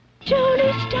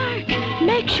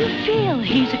makes you feel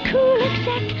he's a cool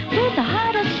exec with a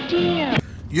heart of steel.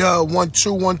 Yo, 1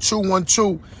 2 1 2 1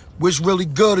 2. What's really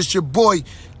good? It's your boy.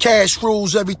 Cash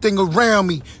rules everything around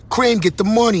me. Cream, get the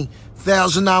money.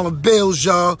 $1,000 bills,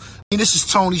 y'all. This is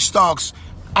Tony Stark's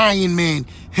Iron Man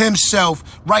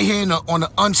himself, right here on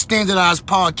the Unstandardized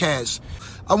podcast.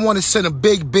 I want to send a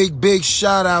big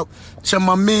shout out to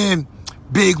my man,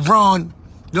 Big Ron.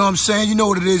 You know what I'm saying? You know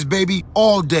what it is, baby.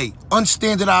 All day.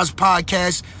 Unstandardized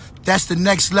podcast. That's the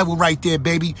next level right there,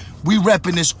 baby. We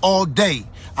repping this all day.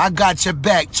 I got your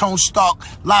back. Tone Stark,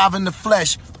 live in the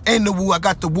flesh. In the woo, I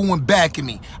got the wooing back in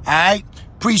me. All right?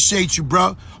 Appreciate you,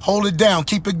 bro. Hold it down.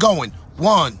 Keep it going.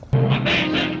 1.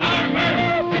 Amazing armor.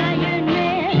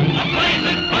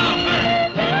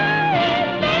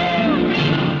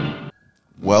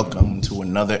 Welcome to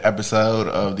another episode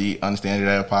of the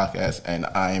Unstandardized Podcast, and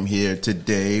I am here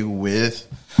today with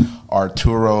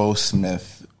Arturo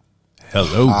Smith.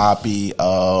 Hello. Papi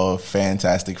of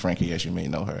Fanstastic Frankie, as you may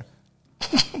know her.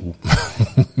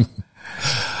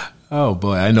 Oh,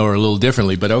 boy, I know her a little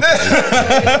differently, but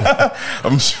okay.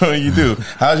 I'm sure you do.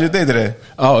 How's your day today?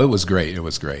 Oh, it was great.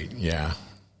 Yeah.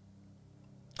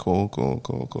 Cool.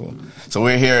 So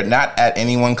we're here not at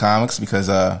Anyone Comics because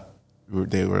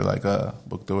they were like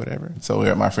booked or whatever. So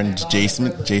we're at my friend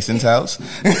Jason's house.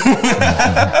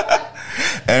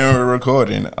 And we're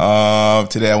recording.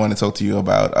 Today I want to talk to you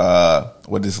about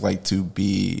what it's like to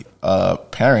be a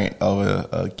parent of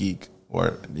a geek,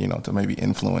 or, you know, to maybe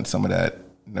influence some of that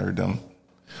nerddom.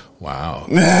 Wow.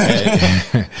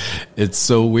 It's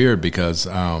so weird because,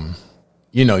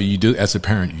 you know, you do, as a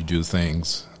parent, you do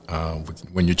things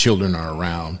when your children are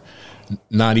around,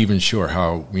 not even sure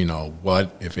how, you know,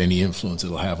 what, if any influence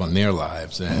it'll have on their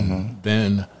lives. And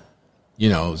then, you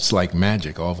know, it's like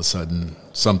magic. All of a sudden,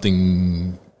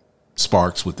 something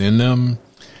sparks within them.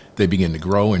 They begin to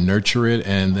grow and nurture it.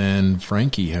 And then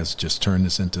Frankie has just turned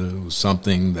this into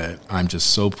something that I'm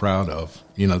just so proud of.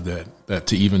 You know, that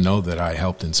to even know that I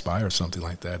helped inspire something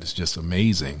like that is just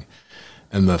amazing.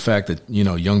 And the fact that, you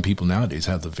know, young people nowadays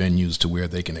have the venues to where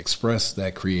they can express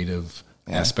that creative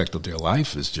aspect of their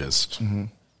life is just,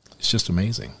 it's just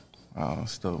amazing. Oh,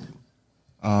 so,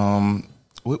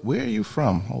 where are you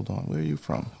from? Hold on. Where are you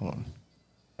from? Hold on.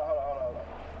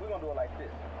 We're going to do it like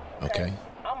this. Okay.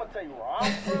 I'm going to tell you where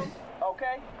I'm from,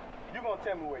 okay? You're going to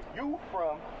tell me where you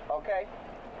from, okay?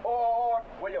 Or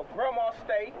where your grandma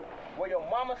stay, where your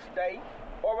mama stay,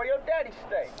 or where your daddy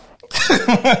stay.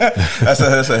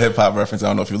 That's a hip hop reference. I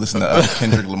don't know if you listen to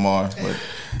Kendrick Lamar, but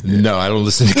no, I don't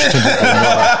listen to Kendrick Lamar.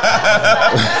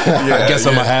 I guess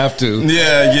I'm gonna have to.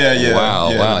 Yeah.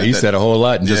 Wow. He said a whole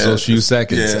lot in just those few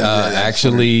seconds.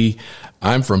 Actually,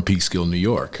 I'm from Peekskill, New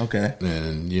York. Okay.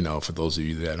 And, you know, for those of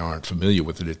you that aren't familiar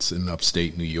with it, it's in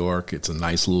upstate New York. It's a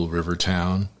nice little river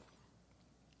town.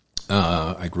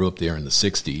 I grew up there in the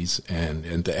 60s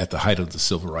and at the height of the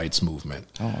civil rights movement.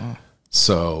 Oh, wow.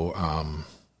 So,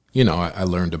 you know, I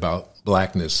learned about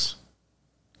blackness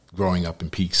growing up in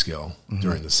Peekskill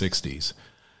during the 60s.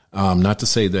 Not to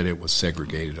say that it was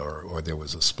segregated or there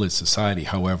was a split society.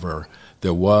 However,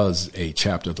 there was a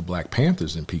chapter of the Black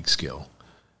Panthers in Peekskill.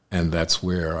 And that's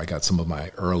where I got some of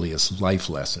my earliest life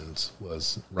lessons,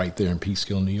 was right there in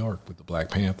Peekskill, New York, with the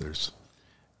Black Panthers.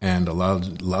 And a lot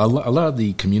of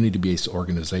the community-based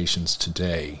organizations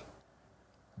today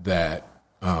that,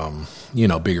 you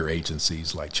know, bigger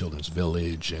agencies like Children's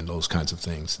Village and those kinds of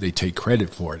things, they take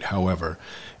credit for it. However,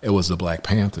 it was the Black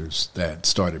Panthers that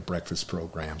started breakfast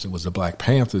programs. It was the Black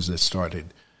Panthers that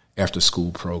started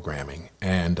after-school programming.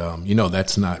 And, you know,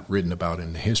 that's not written about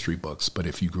in the history books, but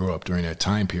if you grew up during that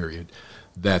time period,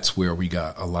 that's where we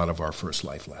got a lot of our first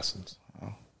life lessons.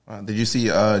 Did you see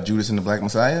Judas and the Black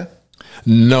Messiah?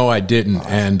 No, I didn't.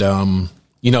 And,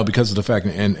 you know, because of the fact,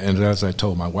 and as I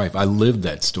told my wife, I lived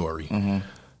that story.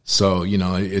 So, you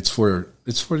know, it's for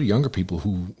the younger people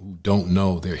who don't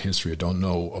know their history or don't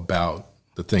know about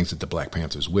the things that the Black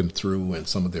Panthers went through and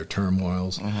some of their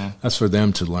turmoils. That's for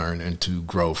them to learn and to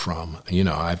grow from. You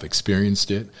know, I've experienced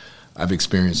it. I've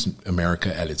experienced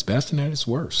America at its best and at its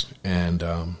worst. And,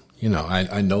 you know,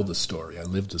 I know the story. I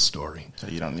lived the story. So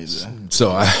you don't need to.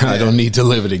 So I don't need to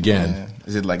live it again. Yeah.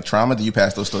 Is it like trauma? Do you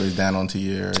pass those stories down onto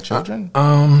your children?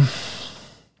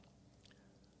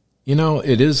 You know,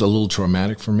 it is a little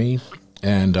traumatic for me.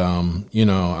 And, you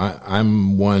know,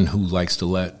 I'm one who likes to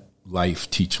let life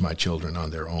teach my children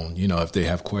on their own. You know, if they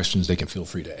have questions, they can feel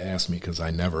free to ask me because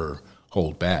I never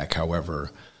hold back.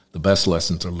 However, the best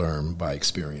lessons are learned by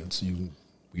experience.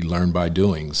 We learn by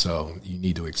doing, so you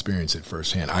need to experience it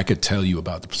firsthand. I could tell you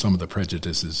about some of the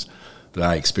prejudices that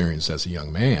I experienced as a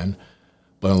young man,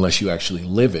 but unless you actually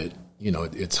live it, you know,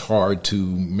 it's hard to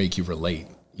make you relate,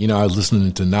 I was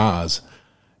listening to Nas,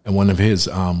 and one of his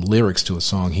lyrics to a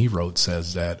song he wrote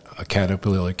says that a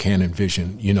caterpillar can't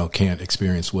envision, can't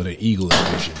experience what an eagle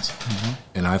envisions.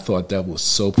 And I thought that was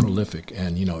so prolific,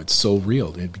 and, it's so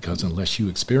real, because unless you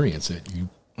experience it, you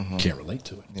can't relate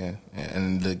to it. Yeah,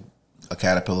 and a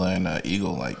caterpillar and an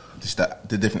eagle, like just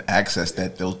the different access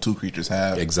that those two creatures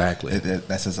have. Exactly.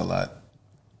 That says a lot.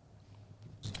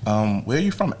 Where are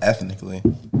you from ethnically?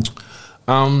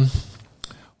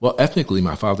 Well, ethnically,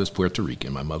 my father's Puerto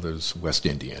Rican, my mother's West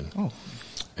Indian. Oh.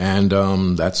 And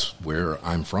that's where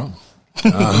I'm from.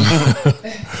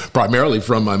 Primarily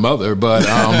from my mother,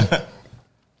 but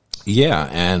yeah,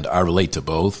 and I relate to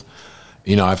both.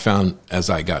 I found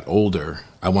as I got older,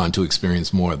 I wanted to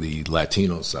experience more of the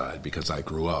Latino side because I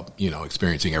grew up,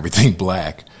 experiencing everything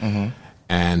black.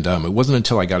 And it wasn't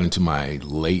until I got into my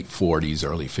late 40s,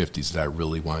 early 50s that I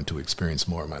really wanted to experience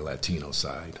more of my Latino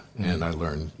side. And I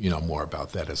learned, more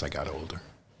about that as I got older.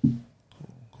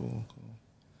 Cool.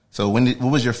 So what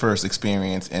was your first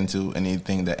experience into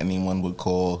anything that anyone would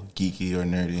call geeky or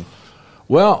nerdy?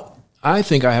 Well, I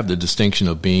think I have the distinction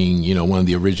of being, one of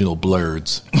the original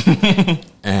blurs.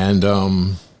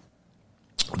 And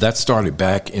that started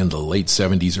back in the late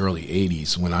 70s, early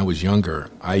 80s. When I was younger,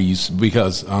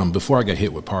 because before I got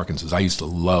hit with Parkinson's, I used to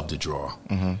love to draw.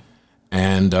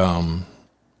 And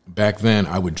back then,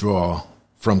 I would draw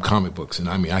from comic books, and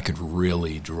I could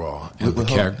really draw. And the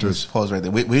characters. Pause right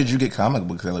there. Where did you get comic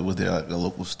books? Was there like a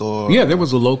local store? Yeah, there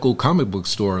was a local comic book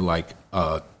store, like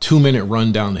a 2-minute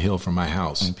run down the hill from my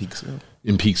house. In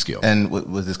Peekskill. And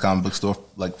was this comic book store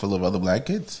like full of other black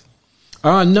kids?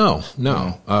 No.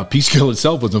 Peekskill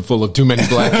itself wasn't full of too many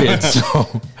black kids.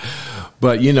 So.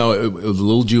 But, it was a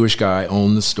little Jewish guy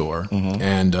owned the store.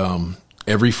 And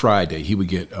every Friday he would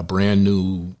get a brand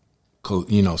new,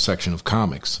 section of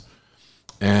comics.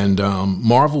 And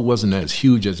Marvel wasn't as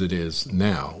huge as it is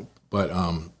now. But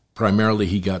primarily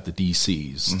he got the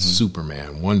DCs,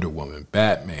 Superman, Wonder Woman,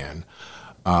 Batman,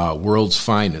 World's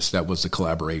Finest. That was the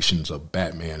collaborations of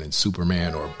Batman and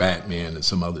Superman, or Batman and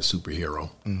some other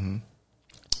superhero.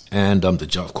 And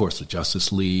of course, the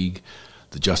Justice League,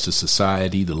 the Justice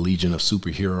Society, the Legion of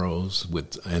Superheroes,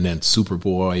 and then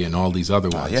Superboy and all these other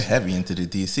ones. Oh, you're heavy into the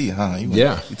DC, huh?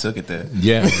 You took it there.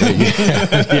 Yeah.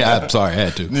 Yeah, I'm sorry, I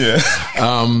had to. Yeah.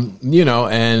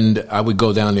 And I would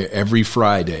go down there every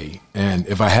Friday, and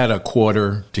if I had a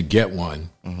quarter to get one,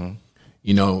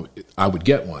 I would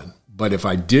get one. But if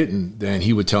I didn't, then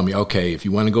he would tell me, okay, if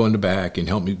you want to go in the back and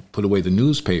help me put away the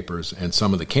newspapers and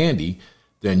some of the candy,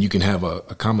 then you can have a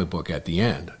comic book at the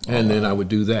end. And then I would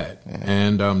do that. Yeah.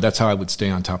 And that's how I would stay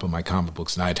on top of my comic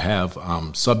books. And I'd have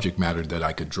subject matter that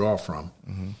I could draw from.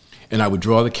 And I would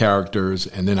draw the characters,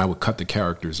 and then I would cut the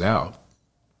characters out.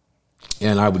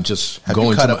 And I would just go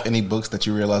into... Have you cut up any books that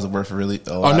you realize are worth really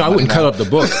a lot? Oh, no, I wouldn't cut up the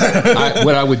book.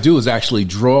 What I would do is actually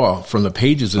draw from the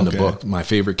pages in the book my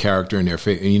favorite character and their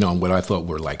what I thought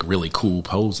were like really cool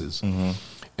poses.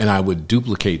 And I would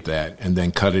duplicate that and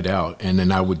then cut it out. And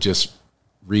then I would just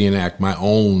reenact my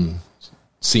own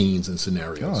scenes and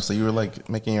scenarios. Oh, so you were like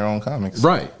making your own comics.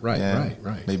 Right.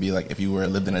 Maybe like if you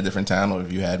lived in a different town, or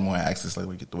if you had more access,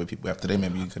 like the way people have today,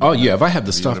 maybe you could. Oh yeah, if I had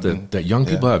the stuff that young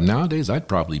people have nowadays, I'd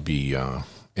probably be an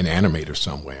animator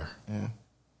somewhere. Yeah,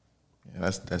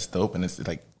 that's dope, and it's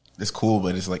like it's cool,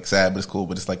 but it's like sad, but it's cool,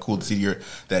 but it's like cool to see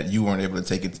that you weren't able to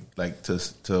take it like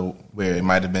to where it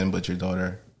might have been, but your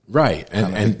daughter. Right,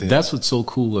 and that's what's so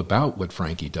cool about what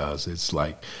Frankie does. It's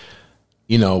like,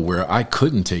 where I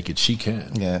couldn't take it, she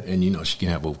can. Yeah. And, she can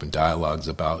have open dialogues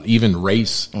about even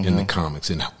race in the comics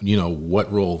and, what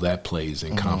role that plays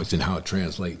in comics and how it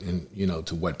translates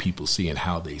to what people see and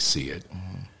how they see it.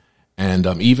 And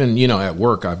even, at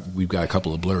work, we've got a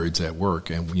couple of blurs at work,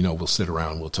 and, we'll sit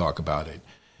around and we'll talk about it.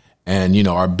 And,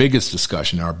 our biggest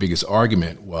discussion, our biggest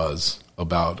argument was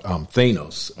about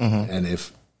Thanos. And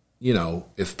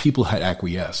if people had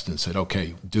acquiesced and said,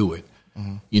 okay, do it,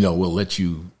 we'll let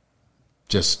you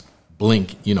just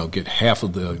blink, get half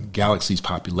of the galaxy's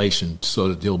population so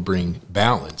that they'll bring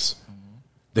balance,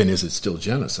 then is it still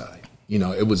genocide?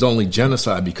 It was only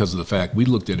genocide because of the fact we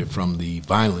looked at it from the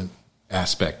violent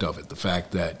aspect of it, the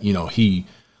fact that, he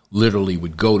literally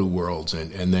would go to worlds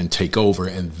and then take over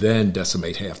and then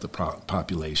decimate half the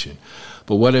population.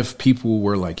 But what if people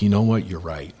were like, what, you're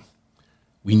right.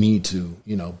 We need to,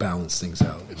 balance things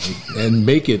out and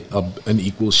make it an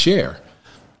equal share.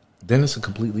 then it's a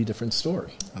completely different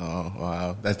story. Oh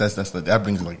wow, that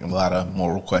brings like a lot of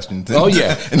moral questions. Oh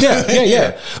yeah,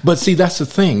 yeah. But see, that's the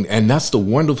thing, and that's the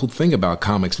wonderful thing about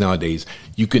comics nowadays.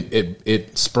 You can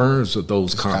it spurs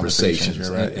those conversations.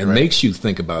 It makes you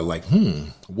think about like,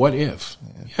 what if?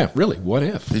 Yeah, really, what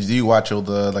if? Did you watch all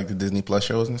the Disney Plus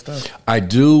shows and stuff? I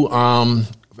do.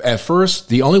 At first,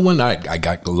 the only one I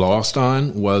got lost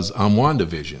on was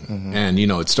WandaVision. And,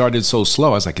 it started so slow.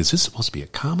 I was like, is this supposed to be a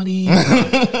comedy?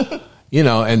 And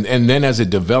then as it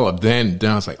developed, then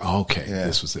I was like, oh, okay,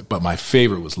 this was it. But my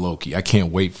favorite was Loki. I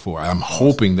can't wait for it. I'm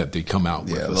hoping that they come out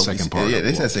with the second part. Yeah,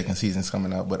 they said second season's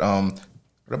coming out. But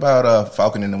what about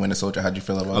Falcon and the Winter Soldier? How'd you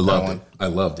feel about that one? I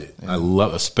loved it. I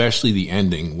love especially the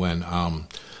ending when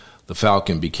the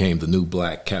Falcon became the new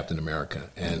black Captain America.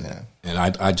 And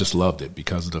I just loved it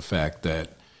because of the fact that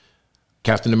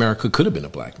Captain America could have been a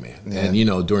black man. Yeah.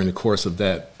 And, during the course of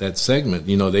that segment,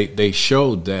 they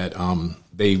showed that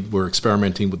they were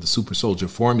experimenting with the super soldier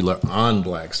formula on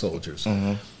black soldiers.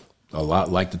 A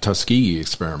lot like the Tuskegee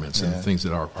experiments and things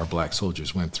that our black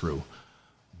soldiers went through.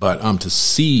 But to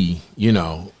see,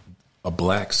 a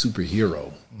black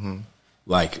superhero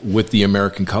like with the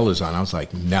American colors on, I was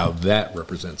like, now that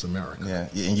represents America.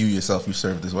 Yeah, and you yourself, you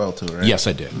served as well too, right? Yes,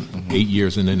 I did. 8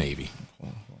 years in the Navy.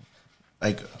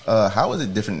 Like, how is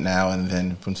it different now and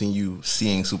then from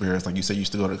seeing superheroes? Like you said, you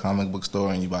used to go to the comic book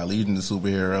store and you buy Legion of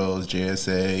Superheroes,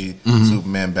 JSA,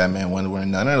 Superman, Batman, Wonder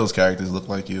Woman. None of those characters look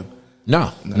like you.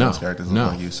 None of those characters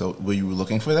look like you. So were you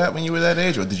looking for that when you were that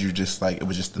age, or did you just it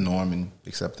was just the norm and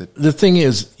accept it? The thing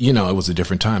is, it was a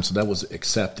different time, so that was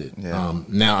accepted. Yeah.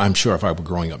 Now, I'm sure if I were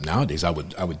growing up nowadays, I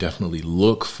would definitely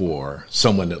look for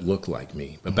someone that looked like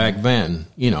me. But back then,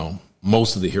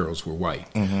 most of the heroes were white.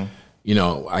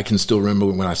 I can still remember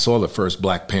when I saw the first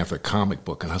Black Panther comic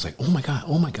book, and I was like, oh my God,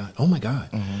 oh my God, oh my God.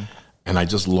 And I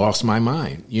just lost my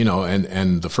mind,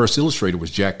 and the first illustrator was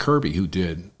Jack Kirby, who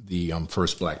did the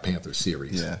first Black Panther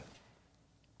series. Yeah.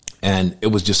 And it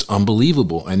was just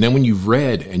unbelievable. And then when you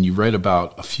read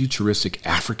about a futuristic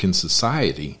African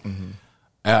society,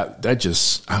 that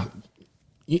just,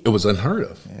 it was unheard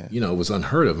of. Yeah. It was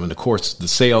unheard of. And of course,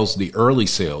 the early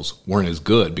sales weren't as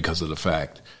good because of the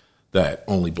fact that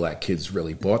only black kids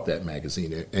really bought that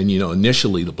magazine. And,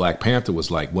 initially the Black Panther was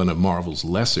like one of Marvel's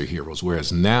lesser heroes,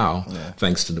 whereas now,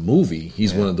 thanks to the movie,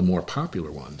 he's one of the more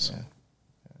popular ones. Yeah.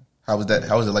 How was that?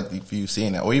 How was it like for you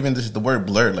seeing that? Or even just the word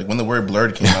blurred? Like when the word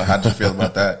blurred came out, how did you feel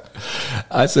about that?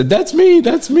 I said, that's me.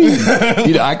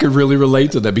 I could really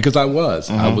relate to that because I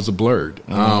was a blurred.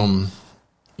 Even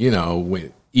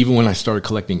when I started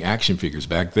collecting action figures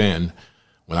back then,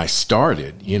 when I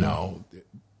started,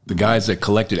 the guys that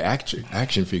collected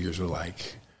action figures were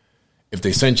like, if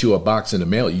they sent you a box in the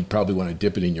mail, you'd probably want to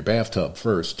dip it in your bathtub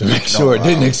first to make sure it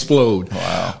didn't explode.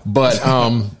 Wow. But,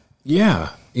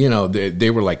 they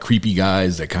were like creepy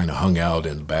guys that kind of hung out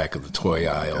in the back of the toy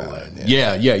aisle. And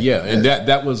And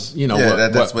that was,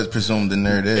 that's what presumed the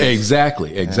nerd is.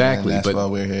 Exactly. And that's why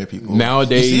we're here, people.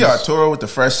 Nowadays, you see Arturo with the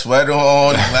fresh sweater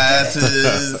on,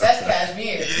 glasses. That's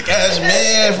cashmere.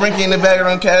 Cashmere, Frankie in the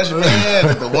background,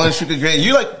 cashmere. The one sugar grade.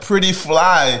 You like pretty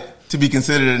fly to be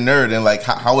considered a nerd. And like,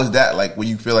 how was that? Like, when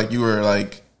you feel like you were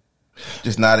like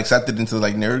just not accepted into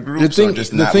like nerd groups, or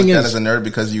just not looked at as a nerd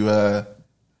because you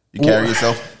carry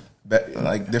yourself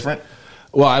like different?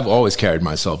 Well, I've always carried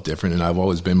myself different, and I've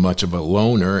always been much of a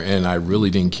loner, and I really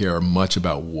didn't care much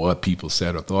about what people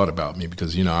said or thought about me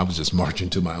because, I was just marching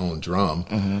to my own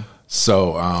drum.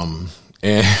 So,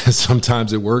 and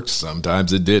sometimes it worked,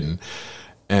 sometimes it didn't.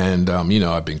 And,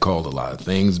 I've been called a lot of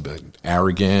things, but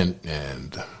arrogant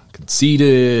and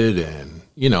conceited and,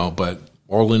 but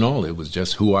all in all, it was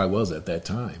just who I was at that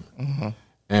time.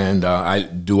 And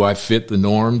I fit the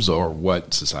norms or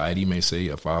what society may say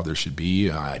a father should be?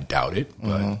 I doubt it,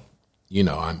 but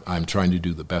I'm trying to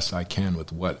do the best I can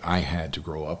with what I had to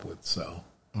grow up with. So,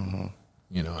 and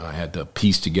I had to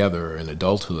piece together an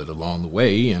adulthood along the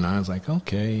way, and I was like,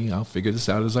 okay, I'll figure this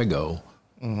out as I go.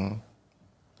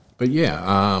 But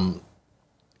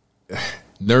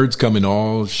nerds come in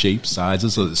all shapes,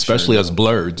 sizes, especially us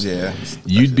blurs. Yeah.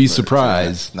 You'd be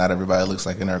surprised. Not everybody looks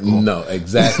like an Urkel. No,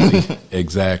 exactly.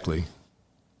 Exactly.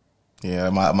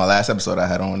 Yeah, my last episode I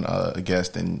had on a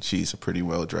guest, and she's a pretty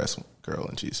well-dressed girl,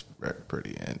 and she's very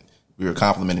pretty. And we were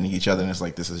complimenting each other, and it's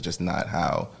like, this is just not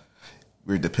how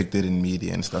we're depicted in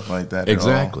media and stuff like that.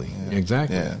 Exactly. Yeah.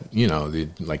 Exactly. Yeah.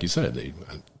 Like you said,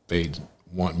 they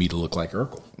want me to look like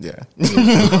Urkel. Yeah.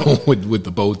 with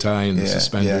the bow tie and the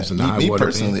suspenders and the high water.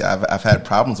 Personally, I've had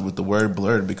problems with the word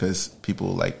blurred because people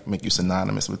like make you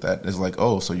synonymous with that. It's like,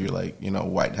 oh, so you're like,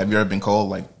 white. Have you ever been called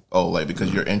like, oh, like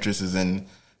because your interest is in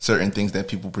certain things that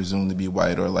people presume to be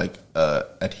white or like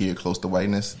adhere close to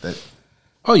whiteness? That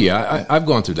Oh yeah, I've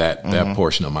gone through that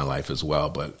portion of my life as well.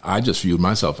 But I just viewed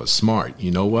myself as smart. You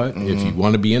know what? If you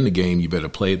want to be in the game, you better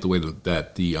play it the way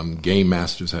that the game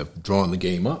masters have drawn the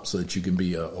game up, so that you can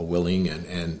be a willing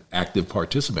and active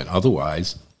participant.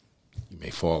 Otherwise, you may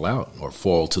fall out or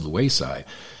fall to the wayside.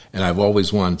 And I've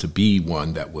always wanted to be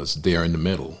one that was there in the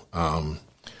middle.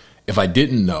 If I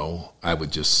didn't know, I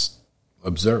would just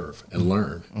observe and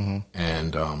learn,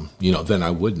 and then I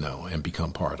would know and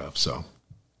become part of. So.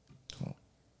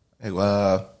 Hey,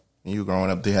 when you were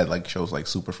growing up, they had like shows like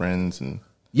Super Friends and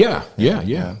yeah.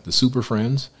 The Super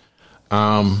Friends,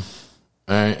 and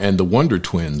the Wonder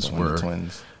Twins were.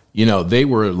 Twins. They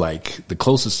were like the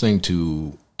closest thing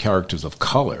to characters of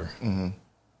color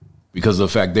because of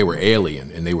the fact they were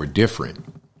alien and they were different.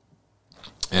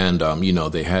 And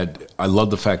they had. I love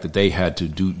the fact that they had to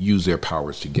use their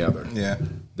powers together. Yeah,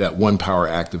 that one power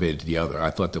activated the other.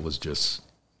 I thought that was just.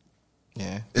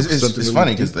 Yeah, it's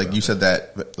funny because like you said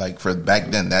that like for back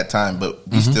then that time, but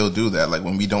we still do that. Like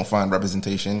when we don't find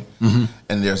representation, and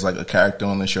there's like a character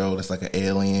on the show that's like an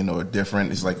alien or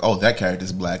different. It's like, oh, that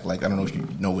character's black. Like I don't know if you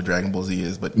know what Dragon Ball Z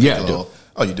is, but Piccolo,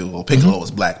 you do. Well, Piccolo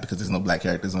is black because there's no black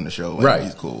characters on the show. Right,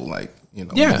 he's cool. Like we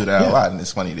do that a lot, and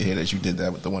it's funny to hear that you did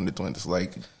that with the Wonder Twins. It's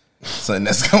like something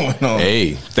that's going on.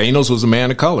 Hey, Thanos was a man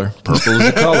of color. Purple is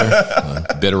a color.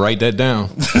 Better write that down.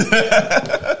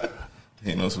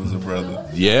 Thanos was a brother.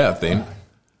 Yeah, Thanos.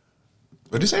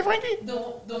 What did you say, Frankie? The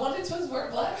Wonder Twins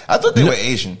were black? I thought they were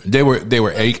Asian. They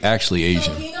were actually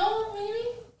Asian. Filipino,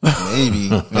 maybe?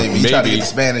 Maybe. You try to get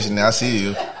Spanish and I see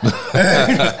you.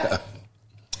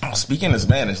 Speaking of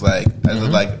Spanish, like I look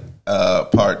like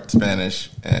part Spanish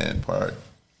and part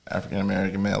African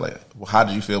American man. Like, how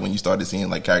did you feel when you started seeing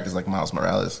like characters like Miles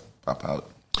Morales pop out?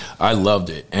 I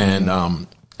loved it, and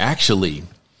actually.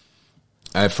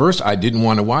 At first, I didn't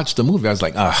want to watch the movie. I was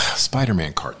like,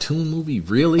 Spider-Man cartoon movie?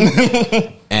 Really?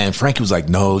 And Frankie was like,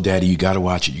 no, Daddy, you got to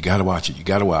watch it. You got to watch it. You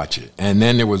got to watch it. And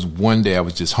then there was one day I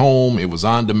was just home. It was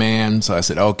on demand. So I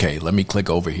said, okay, let me click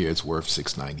over here. It's worth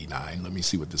 $6.99. Let me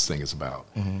see what this thing is about.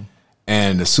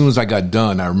 And as soon as I got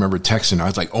done, I remember texting her. I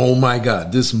was like, oh, my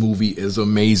God, this movie is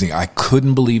amazing. I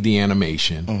couldn't believe the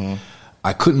animation.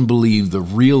 I couldn't believe the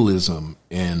realism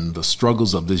and the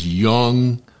struggles of this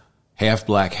young half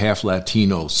black, half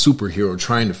Latino superhero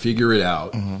trying to figure it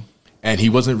out. And he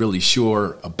wasn't really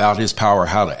sure about his power,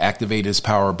 how to activate his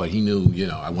power, but he knew,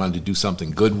 I wanted to do something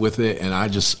good with it. And I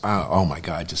oh my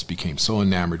God, I just became so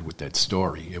enamored with that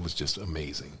story. It was just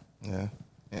amazing. Yeah.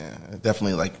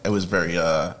 Definitely, like, it was very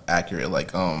accurate.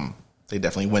 Like, they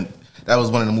definitely went, that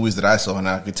was one of the movies that I saw, and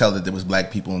I could tell that there was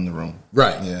black people in the room.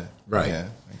 Right. Yeah. Right. Yeah.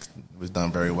 It was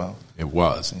done very well. It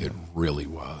was. Yeah. It really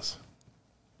was.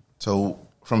 So,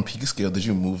 from Peekskill, did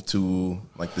you move to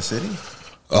like the city?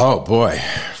 Oh boy!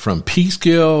 From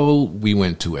Peekskill, we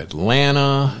went to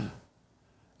Atlanta.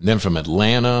 Then from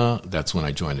Atlanta, that's when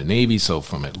I joined the Navy. So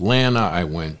from Atlanta, I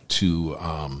went to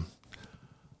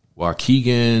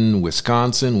Waukegan,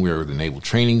 Wisconsin, where the Naval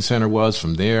Training Center was.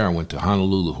 From there, I went to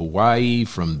Honolulu, Hawaii.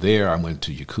 From there, I went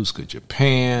to Yokosuka,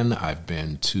 Japan. I've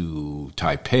been to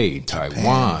Taipei,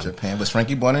 Taiwan. Japan. Was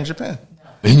Frankie born in Japan?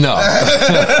 No.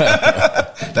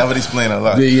 That would explain a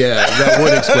lot. That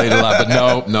would explain a lot, but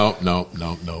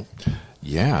no.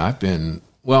 Yeah, I've been,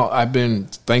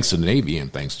 thanks to the Navy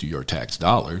and thanks to your tax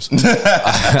dollars,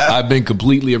 I've been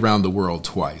completely around the world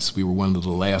twice. We were one of the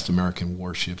last American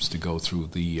warships to go through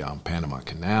the Panama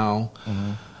Canal.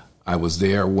 I was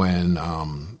there when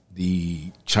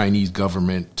the Chinese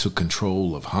government took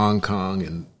control of Hong Kong,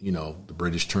 and the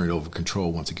British turned over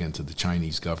control once again to the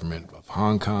Chinese government of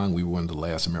Hong Kong. We were one of the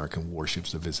last American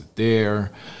warships to visit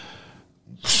there.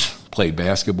 Played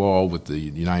basketball with the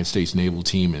United States Naval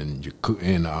team in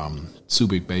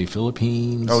Subic Bay,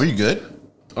 Philippines. Oh, are you good?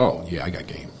 Oh yeah, I got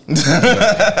game.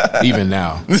 Even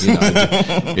now,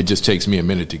 it just takes me a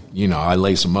minute to, I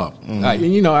lace them up.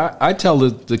 I tell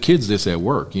the kids this at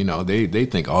work. They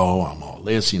think, oh, I'm all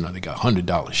this. They got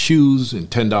 $100 shoes and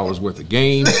 $10 worth of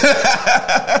game.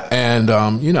 And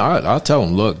I'll tell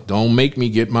them, look, don't make me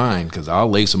get mine because I'll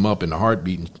lace them up in a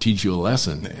heartbeat and teach you a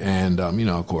lesson. And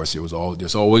of course, there's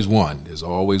always one. There's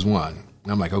always one.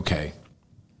 And I'm like, okay.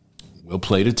 We'll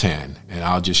play to 10, and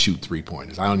I'll just shoot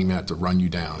 3-pointers. I don't even have to run you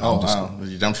down. Wow.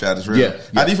 Your jump shot is real. Yeah.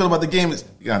 How do you feel about the game? It's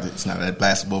not a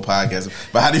basketball podcast,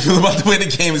 but how do you feel about the way the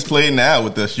game is played now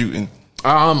with the shooting?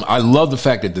 I love the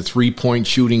fact that the 3-point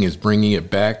shooting is bringing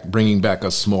back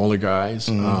us smaller guys.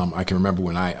 I can remember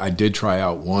when I did try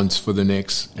out once for the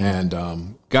Knicks and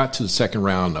got to the second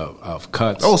round of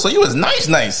cuts. Oh, so you was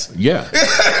nice. Yeah.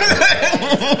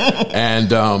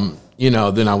 And,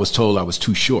 then I was told I was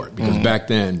too short because back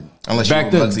then, Unless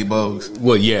back you were then, Muggsy Bogues.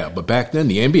 well, yeah, but back then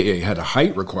the NBA had a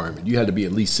height requirement. You had to be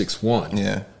at least 6'1".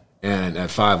 Yeah. And at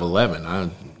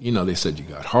 5'11", they said you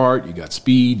got heart, you got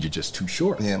speed, you're just too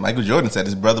short. Yeah, Michael Jordan said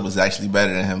his brother was actually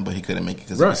better than him, but he couldn't make it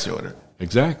because he was shorter.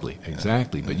 Exactly.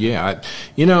 But yeah,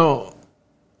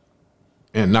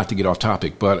 and not to get off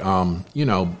topic, but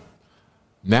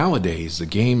nowadays the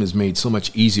game is made so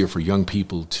much easier for young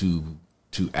people to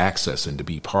access and to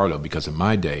be part of, because in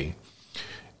my day,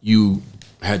 you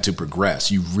had to progress.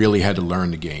 You really had to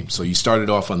learn the game. So you started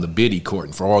off on the biddy court,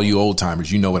 and for all you old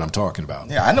timers, you know what I'm talking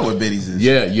about. Yeah, I know what biddies is.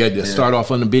 Yeah, you had to start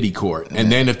off on the biddy court.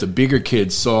 And then if the bigger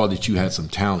kids saw that you had some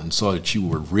talent and saw that you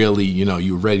were really,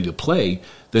 you were ready to play,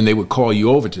 then they would call you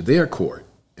over to their court.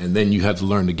 And then you had to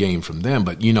learn the game from them.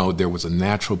 But, there was a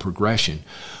natural progression.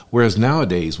 Whereas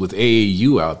nowadays with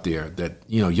AAU out there that,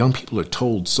 young people are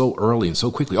told so early and so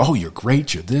quickly, oh, you're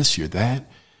great, you're this, you're that.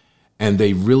 And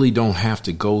they really don't have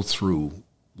to go through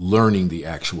learning the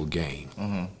actual game.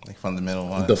 Like fundamental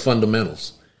ones. The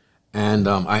fundamentals. And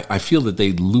I feel that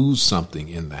they lose something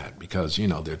in that because,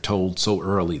 they're told so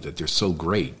early that they're so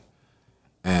great.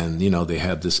 And, they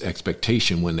have this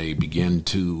expectation when they begin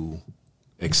to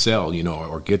excel,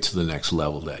 or get to the next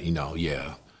level that,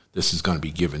 this is going to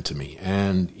be given to me.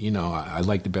 And, I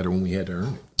liked it better when we had to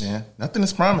earn it. Yeah, nothing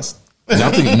is promised.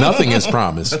 Nothing is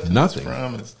promised. Nothing.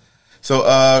 Promised.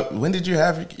 So when did you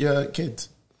have your kids?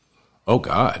 Oh,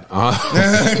 God.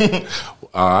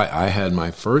 I had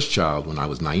my first child when I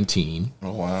was 19.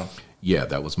 Oh, wow. Yeah,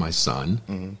 that was my son.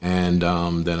 Mm-hmm. And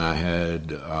then I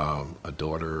had a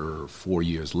daughter 4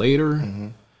 years later. Mm-hmm.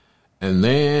 And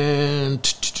then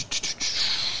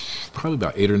probably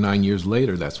about 8 or 9 years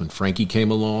later, that's when Frankie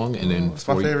came along. And then it's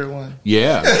my favorite one.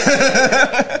 Yeah.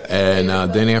 And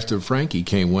then after Frankie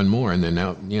came one more. And then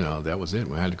now, that was it.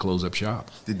 We had to close up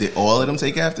shop. Did all of them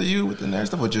take after you with the nerd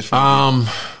stuff or just Frankie?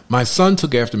 My son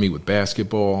took after me with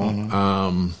basketball.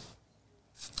 Mm-hmm.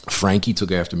 Frankie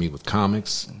took after me with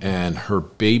comics, and her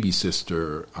baby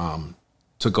sister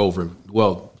took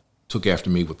after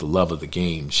me with the love of the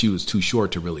game. She was too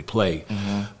short to really play,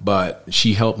 but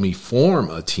she helped me form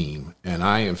a team, and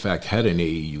I, in fact, had an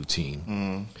AAU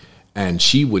team. And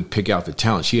she would pick out the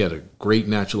talent. She had a great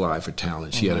natural eye for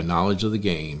talent. She had a knowledge of the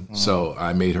game. So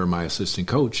I made her my assistant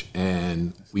coach,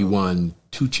 and we won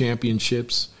 2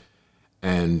 championships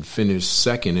and finished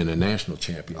second in a national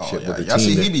championship with the y'all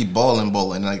team. See, he be balling.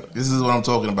 Like, this is what I'm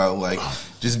talking about. Like,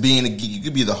 just being a geek. You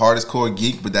could be the hardest core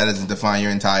geek, but that doesn't define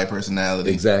your entire personality.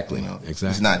 Exactly. Exactly.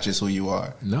 It's not just who you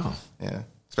are. No. Yeah.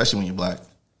 Especially when you're black.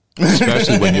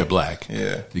 Especially when you're black.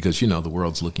 Yeah. Because, the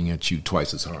world's looking at you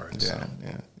twice as hard. Yeah,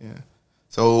 yeah.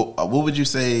 So what would you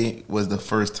say was the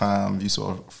first time you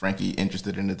saw Frankie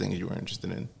interested in the things you were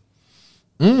interested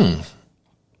in?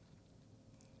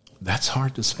 That's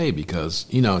hard to say because,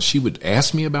 she would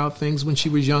ask me about things when she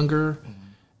was younger,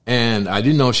 and I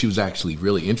didn't know if she was actually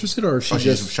really interested or if she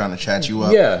just was trying to chat you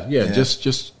up. Yeah.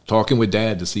 Just talking with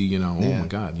Dad to see, oh my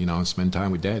God, spend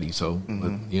time with Daddy. So,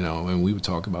 and we would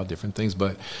talk about different things.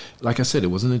 But like I said, it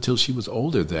wasn't until she was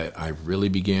older that I really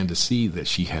began to see that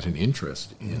she had an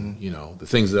interest in, the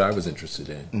things that I was interested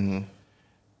in.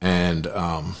 And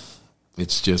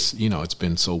it's just, it's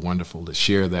been so wonderful to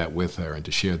share that with her and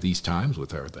to share these times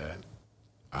with her that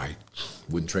I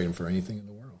wouldn't trade them for anything in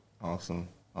the world.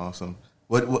 Awesome.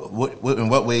 What in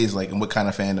what ways, like, in what kind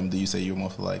of fandom do you say you're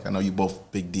most like? I know you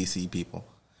both big DC people.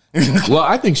 Well,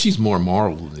 I think she's more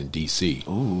Marvel than DC.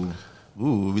 Ooh,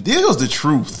 there goes the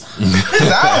truth.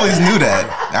 I always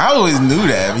knew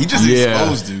that. He just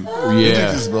exposed you. Yeah. He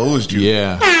just exposed you.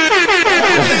 Yeah.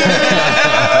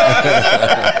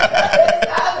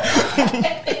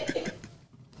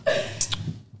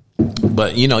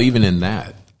 But, even in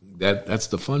that's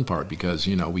the fun part because,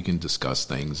 we can discuss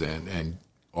things and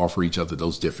offer each other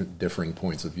those differing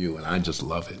points of view. And I just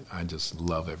love it. I just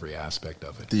love every aspect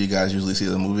of it. Do you guys usually see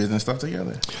the movies and stuff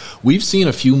together? We've seen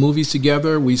a few movies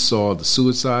together. We saw The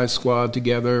Suicide Squad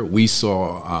together. We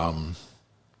saw,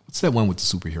 what's that one with the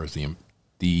superheroes?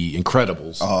 The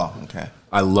Incredibles. Oh, okay.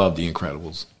 I love The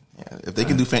Incredibles. Yeah, if they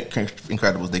can do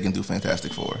Incredibles, they can do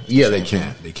Fantastic Four. Yeah, they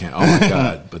can. They can. Oh my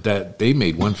God! But they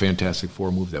made one Fantastic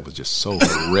Four movie that was just so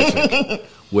horrific.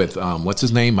 With what's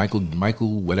his name? Michael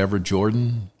whatever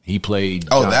Jordan. He played.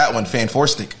 Oh, that one,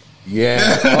 Fanstastic. Yeah.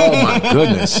 Oh my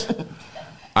goodness.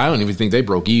 I don't even think they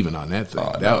broke even on that thing.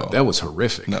 No. That was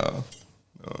horrific. No,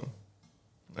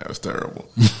 that was terrible.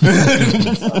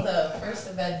 The first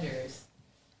Avengers.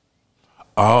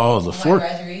 Oh, the fourth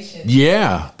graduation.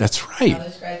 Yeah, that's right.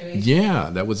 College graduation. Yeah,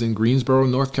 that was in Greensboro,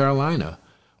 North Carolina,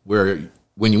 where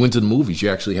when you went to the movies, you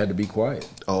actually had to be quiet.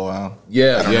 Oh wow.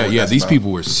 Yeah. These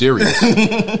people were serious.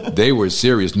 They were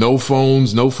serious. No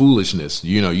phones, no foolishness.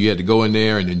 You had to go in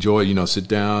there and enjoy. Sit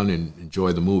down and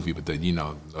enjoy the movie. But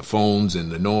the phones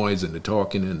and the noise and the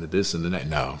talking and the this and the that.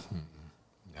 No.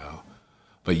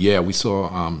 But yeah, we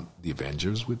saw the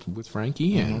Avengers with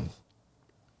Frankie, and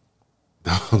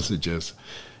those are just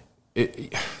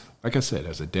like I said.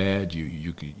 As a dad,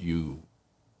 you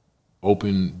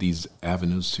open these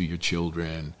avenues to your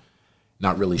children,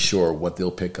 not really sure what they'll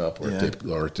pick up or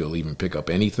if they'll even pick up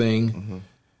anything.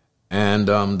 And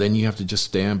then you have to just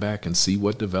stand back and see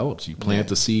what develops. You plant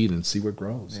the seed and see what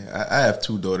grows. Yeah, I have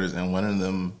 2 daughters, and one of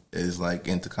them is like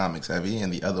into comics heavy,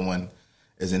 and the other one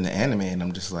is into anime, and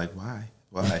I'm just like, why?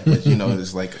 But,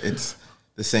 it's like it's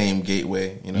the same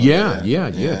gateway. Yeah.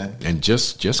 And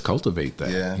just cultivate that.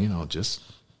 Yeah. Just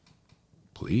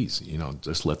please,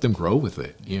 just let them grow with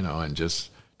it. And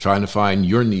just trying to find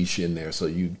your niche in there so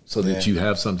that you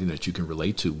have something that you can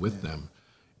relate to with them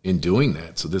in doing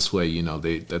that. So this way, they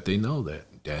know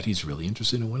that Daddy's really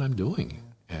interested in what I'm doing,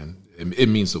 and it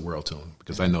means the world to him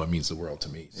because I know it means the world to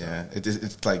me. So. Yeah,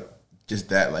 it's like just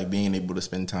that, like being able to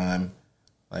spend time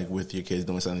like with your kids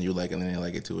doing something you like and then they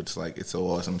like it too. It's like, it's so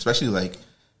awesome. Especially like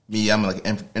me, I'm like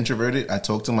introverted. I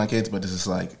talk to my kids, but it's just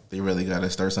like they really got to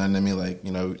start something to me. Like,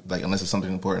 like unless it's something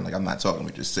important, like I'm not talking,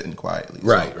 we're just sitting quietly.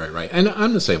 Right. And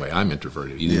I'm the same way. I'm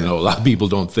introverted. Even though a lot of people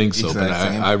don't think so, but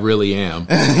I really am.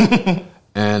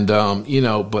 And,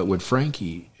 but with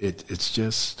Frankie, it's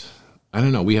just, I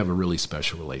don't know. We have a really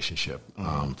special relationship.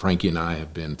 Frankie and I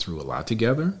have been through a lot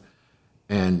together.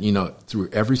 And,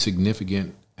 through every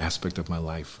significant aspect of my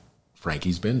life,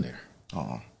 Frankie's been there.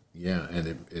 Oh, yeah,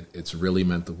 and it's really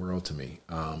meant the world to me.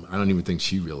 I don't even think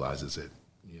she realizes it.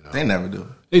 They never do.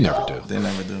 They never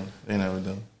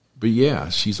do. But yeah,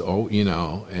 she's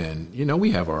and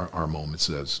we have our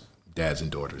moments as dads and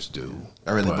daughters do.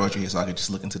 I really brought you here so I could just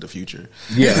look into the future.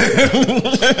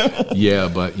 Yeah, yeah,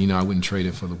 but I wouldn't trade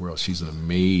it for the world. She's an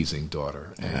amazing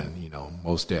daughter, and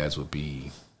most dads would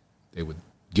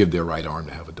give their right arm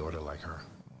to have a daughter like her.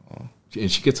 And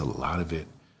she gets a lot of it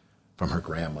from her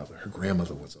grandmother. Her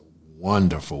grandmother was a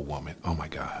wonderful woman. Oh, my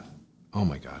God.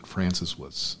 Frances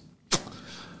was...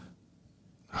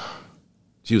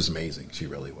 She was amazing. She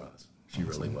really was. She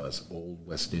really was. Old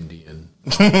West Indian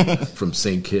from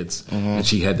St. Kitts. And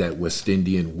she had that West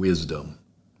Indian wisdom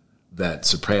that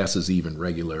surpasses even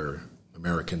regular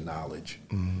American knowledge.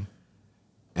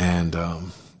 And...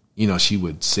 she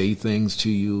would say things to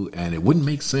you, and it wouldn't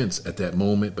make sense at that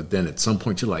moment. But then at some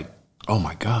point, you're like, oh,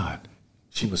 my God,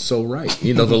 she was so right.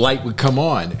 The light would come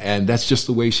on, and that's just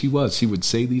the way she was. She would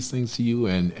say these things to you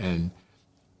and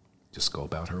just go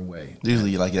about her way.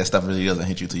 Usually, like, that stuff really doesn't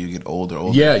hit you till you get older.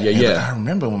 Yeah. Like, I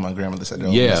remember when my grandmother said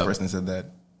that. This person said that.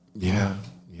 Yeah.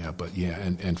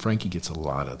 And Frankie gets a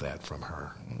lot of that from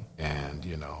her. And,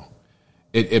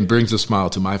 it brings a smile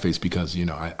to my face because,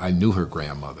 I knew her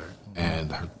grandmother.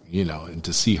 And her, and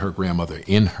to see her grandmother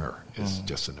in her is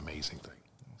just an amazing thing.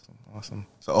 Awesome.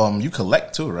 So, you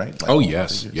collect too, right? Like, oh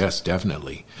yes,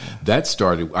 definitely. That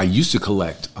started. I used to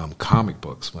collect comic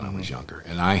books when I was younger,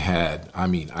 and I had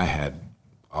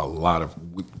a lot of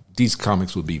these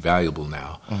comics would be valuable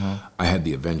now. I had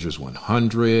the Avengers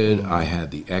 100. I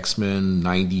had the X-Men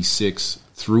 96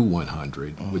 through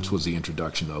 100, which was the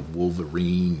introduction of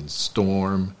Wolverine and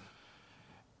Storm,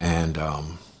 and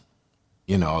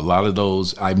a lot of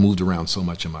those, I moved around so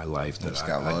much in my life that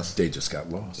they just got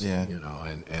lost. Yeah.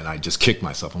 And I just kicked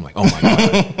myself. I'm like, oh my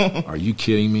God, are you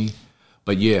kidding me?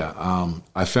 But yeah,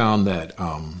 I found that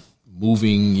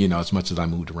moving, as much as I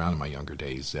moved around in my younger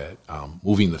days, that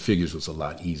moving the figures was a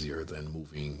lot easier than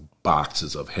moving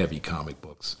boxes of heavy comic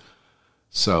books.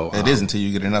 So it is until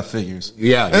you get enough figures.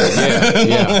 Yeah.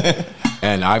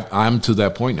 And I'm to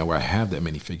that point now where I have that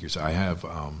many figures. I have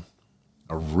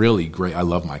a really great. I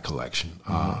love my collection.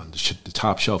 The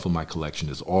top shelf of my collection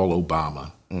is all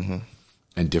Obama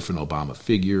and different Obama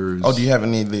figures. Oh, do you have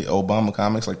any of the Obama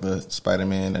comics, like the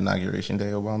Spider-Man Inauguration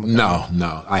Day Obama comics?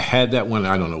 No. I had that one.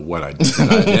 I don't know what I did.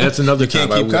 That's another you can't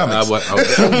keep comics.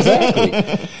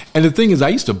 Exactly. And the thing is, I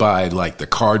used to buy like the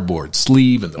cardboard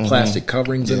sleeve and the plastic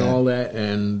coverings and all that,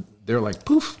 and they're like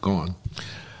poof, gone.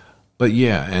 But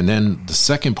yeah, and then the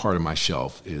second part of my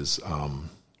shelf is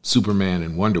Superman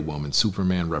and Wonder Woman.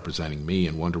 Superman representing me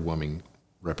and Wonder Woman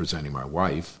representing my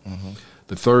wife.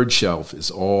 The third shelf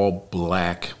is all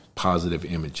black positive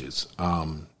images.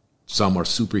 Some are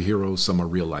superheroes, some are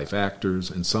real life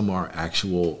actors, and some are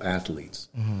actual athletes.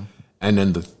 And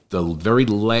then the very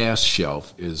last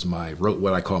shelf is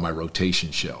what I call my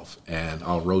rotation shelf. And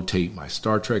I'll rotate my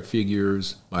Star Trek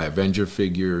figures, my Avenger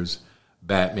figures,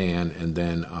 Batman, and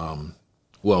then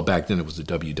Well, back then it was the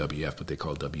WWF, but they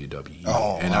called WWE.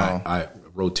 Oh, and wow. I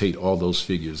rotate all those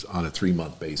figures on a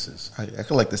 3-month basis. I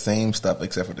collect the same stuff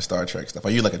except for the Star Trek stuff. Are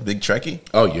you like a big Trekkie?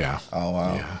 Oh, yeah. Oh,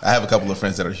 wow. Yeah. I have a couple of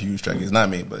friends that are huge Trekkies. Not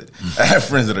me, but I have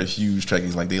friends that are huge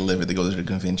Trekkies. Like, they live it. They go to the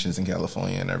conventions in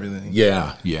California and everything.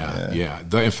 Yeah.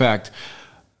 In fact,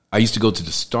 I used to go to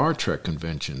the Star Trek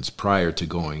conventions prior to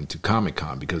going to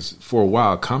Comic-Con because for a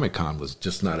while, Comic-Con was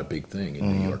just not a big thing in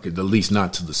New York, at least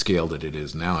not to the scale that it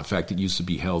is now. In fact, it used to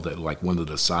be held at like one of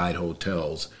the side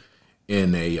hotels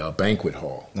in a banquet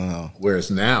hall, whereas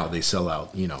now they sell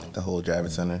out, The whole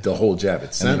Javits Center.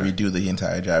 Center. And they redo the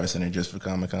entire Javits Center just for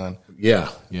Comic-Con. Yeah.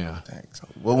 Thanks.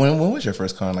 Well, when was your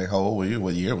first con? Like, how old were you?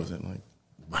 What year was it? Like,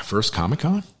 My first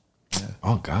Comic-Con? Yeah.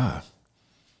 Oh, God.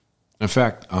 In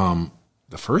fact,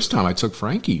 the first time I took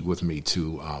Frankie with me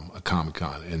to a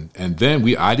Comic-Con, and then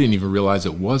I didn't even realize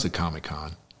it was a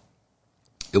Comic-Con.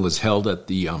 It was held at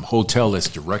the hotel that's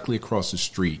directly across the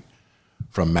street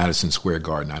from Madison Square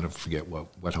Garden. I don't forget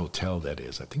what hotel that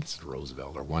is. I think it's the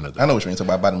Roosevelt or one of them. I know what you mean. So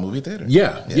by the movie theater?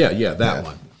 Yeah, that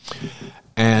one.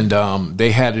 And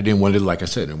they had it in one of, like I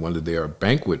said, in one of their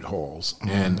banquet halls.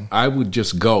 And I would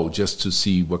just go just to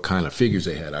see what kind of figures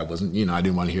they had. I wasn't, I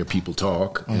didn't want to hear people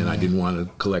talk, and I didn't want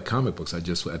to collect comic books. At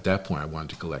that point, I wanted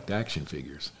to collect action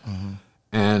figures.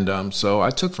 And so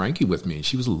I took Frankie with me, and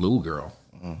she was a little girl.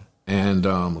 And,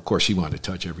 of course, she wanted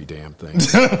to touch every damn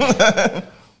thing.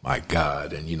 My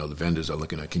God. And, the vendors are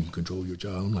looking at, can you control your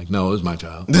child? I'm like, no, it's my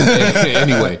child.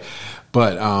 Anyway,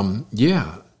 but,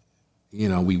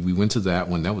 we went to that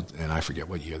one. That was, and I forget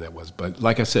what year that was. But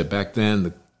like I said, back then,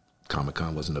 the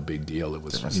Comic-Con wasn't a big deal. It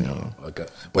was,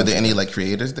 Were there any, like,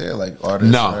 creators there? Like,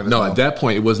 artists? No. At that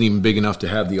point, it wasn't even big enough to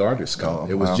have the artists come.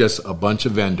 It was just a bunch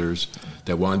of vendors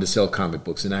that wanted to sell comic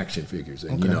books and action figures.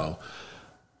 And,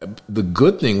 the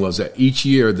good thing was that each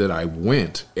year that I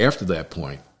went after that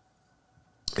point,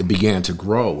 it began to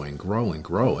grow and grow and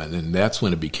grow. And then that's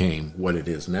when it became what it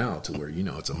is now, to where,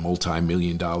 it's a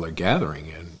multi-million-dollar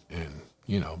gathering.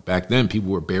 And back then people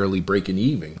were barely breaking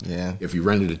even. Yeah. If you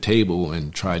rented a table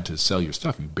and tried to sell your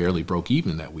stuff, you barely broke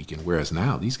even that weekend. Whereas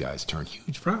now these guys turn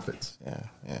huge profits.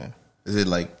 Yeah. Is it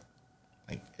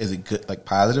is it good, like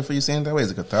positive for you seeing it that way? Is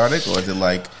it cathartic, or is it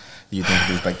like, do you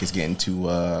think it's getting too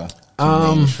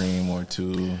mainstream or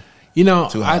too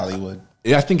Hollywood?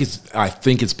 I think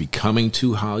it's becoming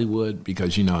too Hollywood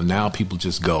because, now people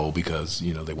just go because,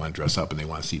 they want to dress up and they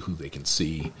want to see who they can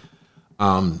see.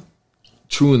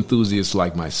 True enthusiasts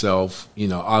like myself,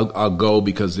 I'll go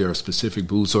because there are specific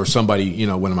booths, or somebody,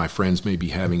 one of my friends may be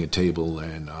having a table,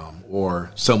 and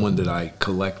or someone that I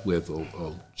collect with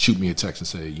will shoot me a text and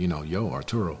say, yo,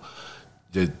 Arturo,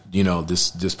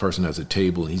 this person has a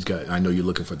table and I know you're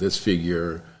looking for this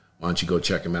figure. Why don't you go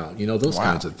check him out? Those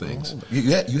kinds of things.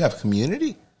 You have a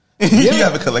community? You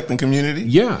have a collecting community?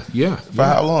 Yeah. For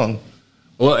how long?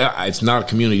 Well, it's not a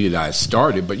community that I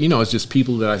started, but, it's just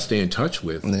people that I stay in touch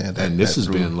with. Yeah, and this has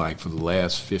been like for the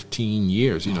last 15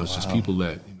 years. It's just people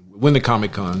that, when the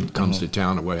Comic-Con comes to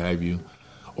town or what have you,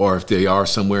 or if they are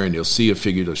somewhere and they'll see a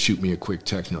figure, they'll shoot me a quick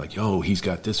text and they're like, yo, he's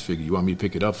got this figure. You want me to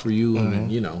pick it up for you? And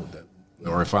then,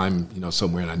 or if I'm,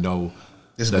 somewhere and I know.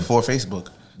 This is before Facebook.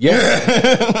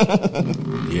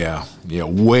 Yeah. yeah,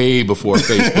 way before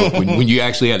Facebook, when you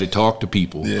actually had to talk to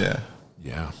people. Yeah,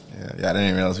 I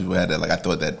didn't realize people had that. Like, I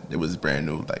thought that it was brand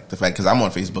new. Like, the fact, because I'm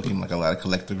on Facebook in like a lot of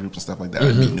collector groups and stuff like that.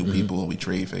 I meet new people and we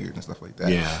trade figures and stuff like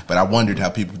that. Yeah, but I wondered how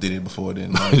people did it before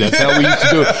then. That's how we used to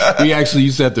do it. We actually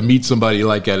used to have to meet somebody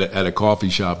like at a coffee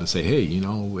shop and say, hey,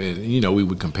 we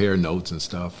would compare notes and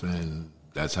stuff, and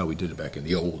that's how we did it back in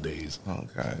the old days. Oh,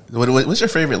 God. What's your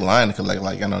favorite line to collect?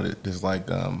 Like, I know there's like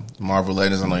Marvel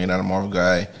Legends. I know you're not a Marvel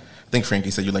guy. I think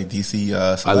Frankie said you like DC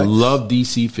selects. I love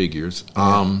DC figures.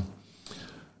 Yeah.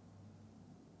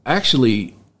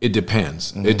 Actually, it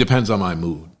depends. It depends on my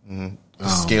mood. The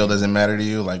scale doesn't matter to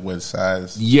you? Like, what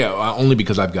size? Yeah, only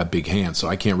because I've got big hands, so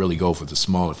I can't really go for the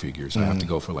smaller figures. I have to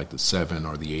go for like the 7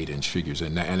 or the 8-inch figures,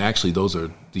 and actually those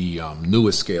are the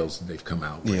newest scales that they've come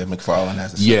out with. Yeah, McFarlane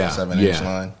has the 7-inch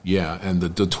line. Yeah, and the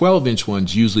 12-inch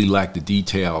ones usually lack the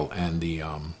detail and the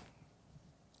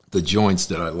joints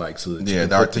that I like. So that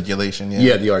the articulation.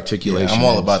 The articulation. Yeah, I'm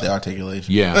all about the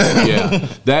articulation. Yeah.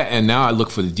 That, and now I look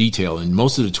for the detail, and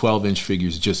most of the 12-inch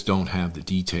figures just don't have the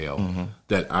detail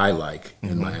that I like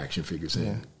in my action figures.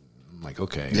 And I'm like,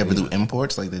 okay. You ever do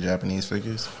imports, like the Japanese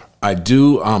figures? I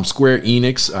do. Square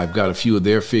Enix, I've got a few of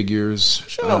their figures.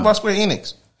 Shut up about Square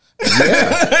Enix.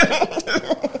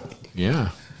 Yeah.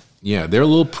 Yeah, they're a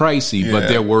little pricey, but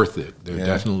they're worth it. They're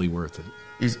definitely worth it.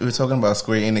 We're talking about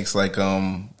Square Enix, like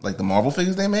the Marvel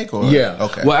figures they make, or Yeah.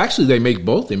 Okay. Well, actually, they make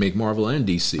both. They make Marvel and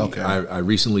DC. Okay. I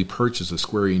recently purchased a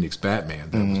Square Enix Batman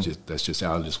that's just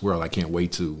out of this world. I can't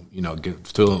wait to get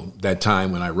to that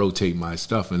time when I rotate my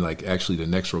stuff, and like actually the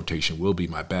next rotation will be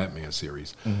my Batman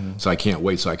series. So I can't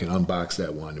wait so I can unbox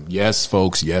that one. Yes,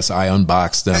 folks. Yes, I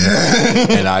unboxed them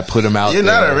and I put them out. You're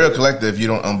there. not a real collector if you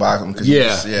don't unbox them. Cause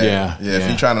Yeah. If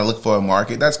you're trying to look for a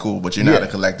market, that's cool. But you're not a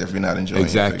collector if you're not enjoying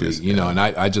exactly. Figures. And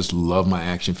I just love my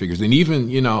action figures, and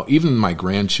even my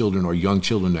grandchildren or young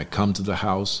children that come to the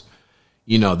house,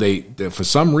 they for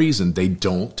some reason they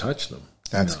don't touch them.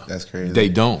 That's crazy. They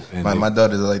don't. And my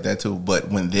daughters are like that too. But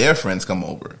when their friends come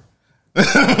over,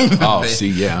 that'll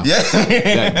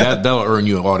earn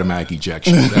you an automatic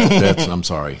ejection. That's I'm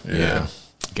sorry. Yeah.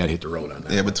 Got to hit the road on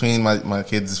that. Yeah, between my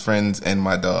kids' friends and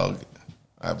my dog,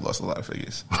 I've lost a lot of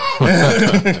figures.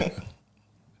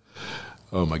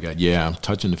 Oh my God! Yeah, I'm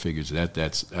touching the figures.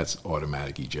 That's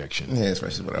automatic ejection. Yeah,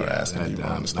 especially when I ask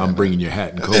them. I'm bringing your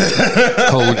hat and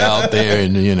coat out there,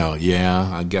 and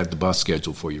I got the bus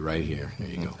schedule for you right here. There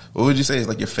you go. What would you say is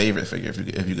like your favorite figure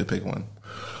if you could pick one?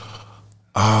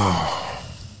 Oh,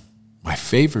 my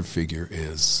favorite figure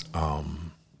is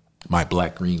my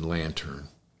Black Green Lantern.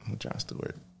 John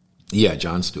Stewart. Yeah,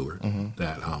 John Stewart.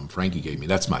 That Frankie gave me.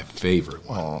 That's my favorite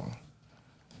one. Oh.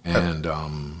 And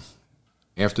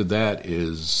after that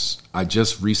is I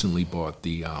just recently bought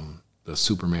the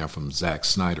Superman from Zack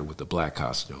Snyder with the black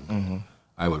costume.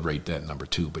 I would rate that number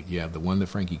 2. But yeah, the one that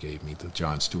Frankie gave me, the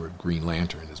John Stewart Green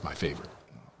Lantern, is my favorite.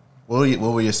 What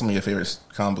were some of your favorite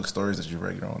comic book stories that you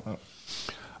read growing up?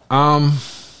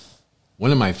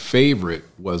 One of my favorite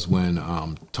was when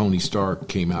Tony Stark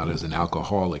came out as an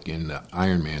alcoholic in the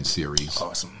Iron Man series.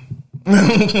 Awesome.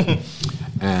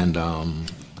 And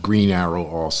Green Arrow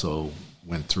also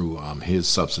went through his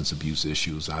substance abuse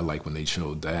issues. I like when they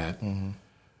showed that.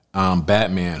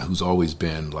 Batman, who's always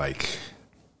been like,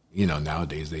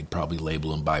 nowadays they'd probably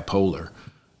label him bipolar,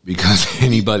 because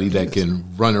anybody that can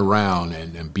run around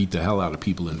and beat the hell out of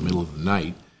people in the middle of the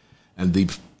night and they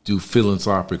do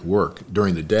philanthropic work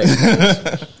during the day,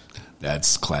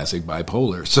 that's classic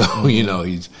bipolar. So,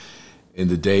 he's in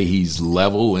the day he's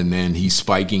level, and then he's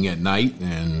spiking at night,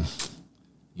 and,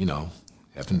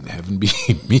 Heaven be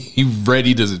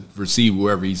ready to receive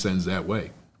whoever he sends that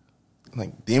way.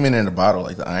 Like Demon in the Bottle,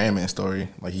 like the Iron Man story.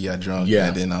 Like he got drunk,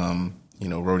 and then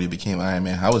Rhodey became Iron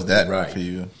Man. How was that for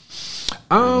you?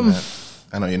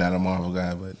 I know you're not a Marvel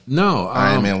guy, but no,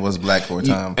 Iron Man was black for a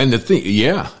time. And the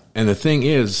thing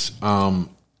is,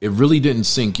 it really didn't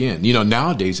sink in.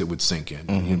 Nowadays it would sink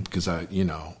in because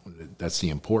that's the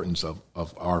importance of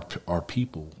our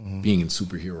people being in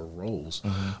superhero roles.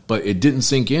 But it didn't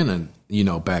sink in, and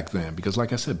back then, because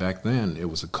like I said, back then it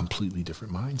was a completely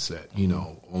different mindset.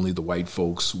 Only the white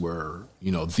folks were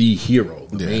the hero,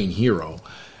 the main hero,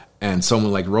 and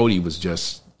someone like Rhodey was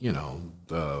just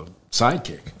the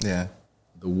sidekick. Yeah.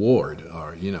 The ward,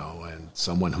 or and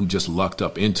someone who just lucked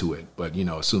up into it. But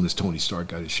as soon as Tony Stark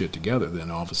got his shit together,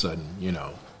 then all of a sudden,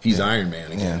 he's Iron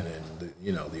Man again,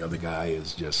 and the other guy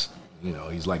is just,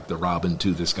 he's like the Robin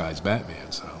to this guy's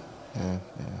Batman. So, yeah.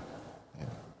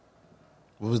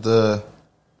 What was the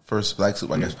first black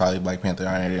super? I guess probably Black Panther.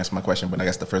 I didn't answer my question, but I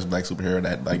guess the first black superhero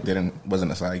that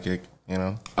wasn't a sidekick.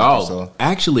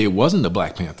 Actually, it wasn't the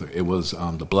Black Panther. It was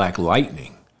the Black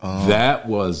Lightning. That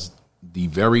was the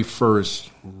very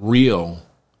first real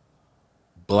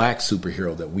black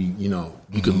superhero that we,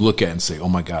 you could look at and say, oh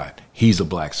my God, he's a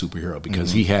black superhero,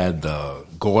 because he had the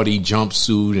gaudy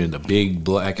jumpsuit and the big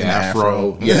black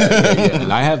afro. Yeah.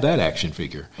 And I have that action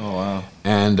figure. Oh, wow.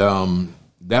 And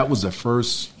that was the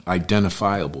first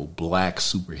identifiable black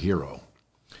superhero.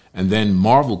 And then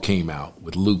Marvel came out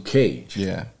with Luke Cage.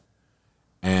 Yeah.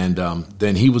 And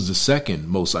then he was the second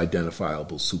most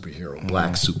identifiable superhero,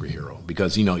 black superhero,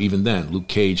 because, even then, Luke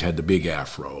Cage had the big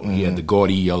afro. He had the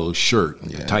gaudy yellow shirt,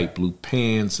 the tight blue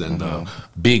pants, and the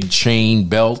big chain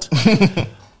belt.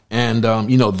 And,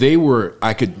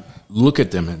 I could look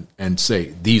at them and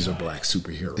say, these are black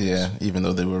superheroes. Yeah, even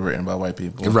though they were written by white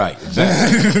people. Right,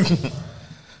 exactly.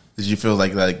 Did you feel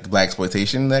like black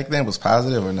exploitation back then was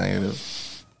positive or negative?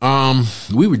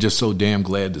 We were just so damn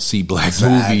glad to see black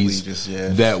movies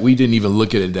that we didn't even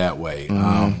look at it that way.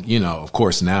 Of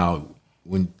course now,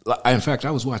 in fact,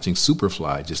 I was watching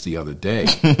Superfly just the other day,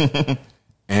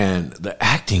 and the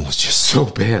acting was just so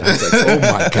bad. I was like, oh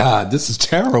my God, this is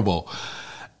terrible.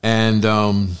 And,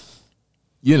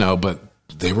 but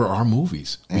they were our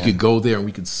movies. We could go there and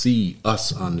we could see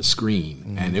us on the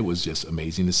screen, and it was just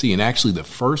amazing to see. And actually the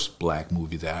first black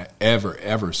movie that I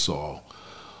ever saw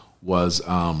was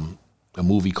a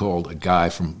movie called The Guy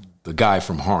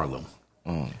from Harlem.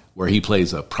 where he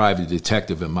plays a private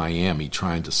detective in Miami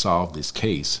trying to solve this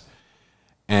case.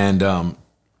 And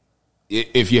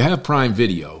if you have Prime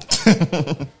Video,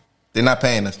 They're not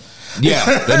paying us.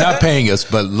 yeah, they're not paying us,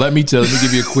 but let me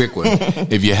give you a quick one.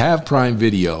 If you have Prime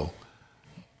Video,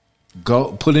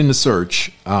 go put in the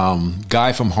search,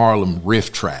 Guy from Harlem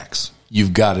riff tracks.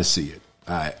 You've got to see it.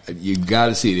 You've got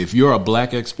to see it. If you're a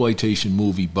black exploitation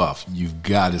movie buff, you've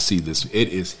got to see this. It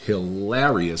is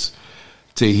hilarious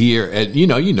to hear, and you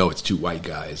know it's two white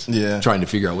guys trying to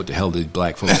figure out what the hell these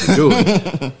black folks are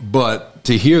doing. But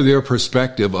to hear their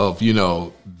perspective of,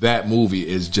 that movie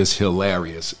is just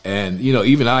hilarious. And,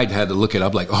 even I had to look at it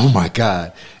up like, oh my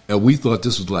God. And we thought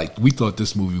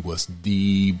this movie was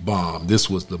the bomb. This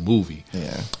was the movie.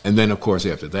 Yeah. And then, of course,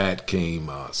 after that came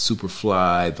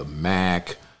Superfly, The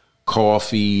Mac,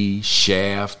 Coffee,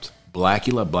 Shaft,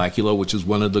 Blackula, which is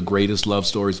one of the greatest love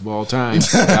stories of all time.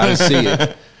 Gotta see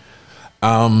it.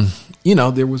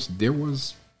 There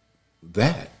was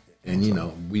that.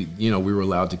 And we were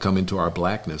allowed to come into our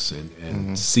blackness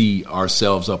and see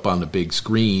ourselves up on the big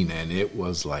screen, and it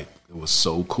was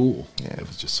so cool. Yeah, it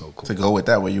was just so cool. To go with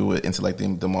that, were you into like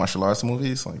the martial arts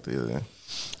movies, like the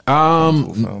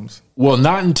films? Well,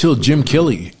 not until Jim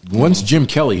Kelly. Once Jim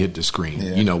Kelly hit the screen,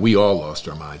 we all lost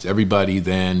our minds. Everybody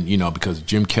then, because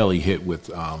Jim Kelly hit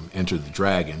with Enter the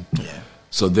Dragon. Yeah.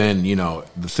 So then,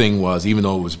 the thing was, even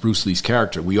though it was Bruce Lee's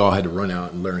character, we all had to run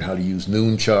out and learn how to use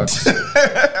nunchucks.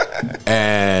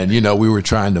 And, we were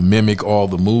trying to mimic all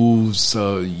the moves.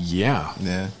 So, yeah.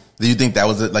 Yeah. Do you think that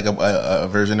was like a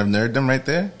version of nerddom right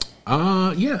there?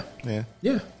 Yeah.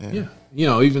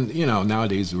 Even,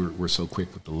 nowadays we're so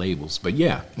quick with the labels. But,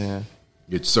 yeah.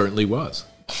 It certainly was.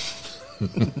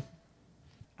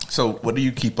 So, what do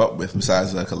you keep up with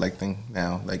besides collecting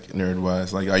now, like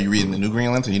nerd-wise? Like, are you reading the new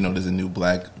Green Lantern? There's a new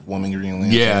black woman Green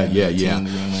Lantern. Yeah.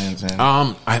 Green Lantern.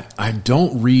 I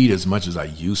don't read as much as I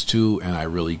used to, and I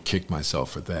really kicked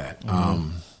myself for that.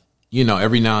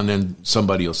 Every now and then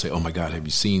somebody will say, "Oh my God, have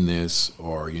you seen this?"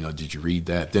 Or "Did you read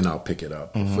that?" Then I'll pick it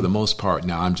up. For the most part,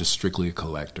 now I'm just strictly a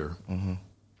collector.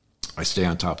 I stay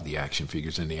on top of the action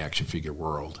figures in the action figure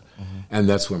world, and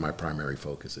that's where my primary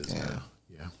focus is now.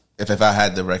 If I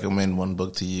had to recommend one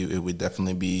book to you, it would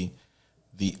definitely be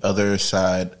The Other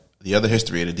Side, The Other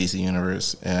History of the DC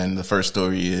Universe. And the first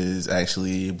story is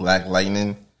actually Black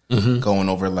Lightning, going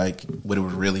over like what it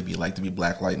would really be like to be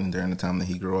Black Lightning during the time that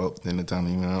he grew up, during the time that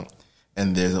he went out.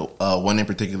 And there's one in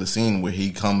particular scene where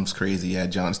he comes crazy at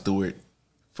Jon Stewart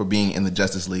for being in the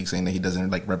Justice League, saying that he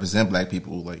doesn't represent black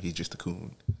people, like he's just a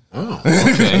coon. Oh,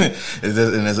 okay.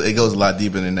 It goes a lot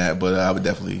deeper than that, but I would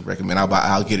definitely recommend.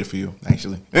 I'll get it for you,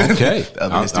 actually. Okay,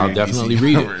 I'll definitely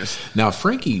read it. Now,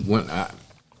 Frankie, a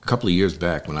couple of years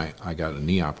back when I got a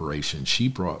knee operation, she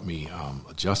brought me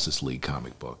a Justice League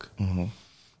comic book,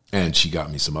 and she got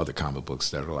me some other comic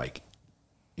books that are like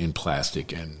in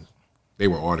plastic, and they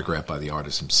were autographed by the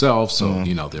artist himself. So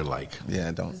they're like,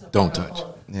 don't touch.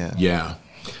 Yeah.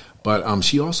 But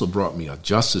she also brought me a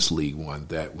Justice League one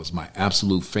that was my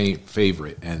absolute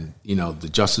favorite. And, the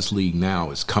Justice League now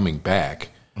is coming back.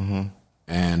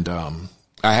 And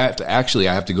I have to go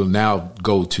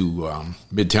to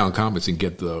Midtown Comics and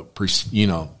get the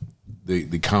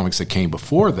comics that came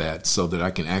before that so that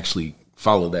I can actually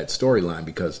follow that storyline,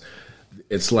 because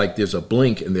it's like there's a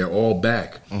blink and they're all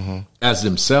back as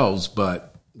themselves,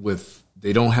 but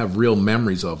they don't have real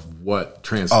memories of what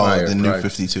transpired. Oh, the new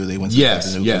 52. They went to the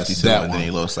new 52, and then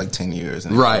they lost like 10 years.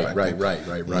 And right.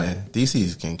 Yeah,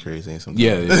 DC's getting crazy sometimes.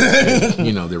 Yeah,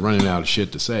 they're running out of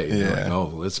shit to say. They're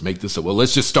like, let's make this. Well,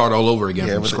 let's just start all over again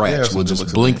from scratch. We'll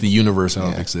just blink the universe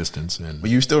out of existence. And were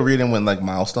you still reading when like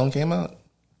Milestone came out?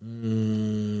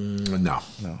 No.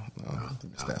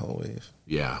 It's that whole wave.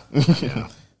 Yeah.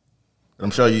 I'm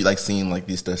sure you seen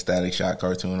the Static Shock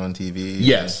cartoon on TV.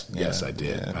 Yes, I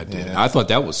did. I thought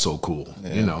that was so cool.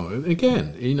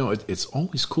 Again, it's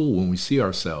always cool when we see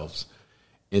ourselves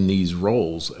in these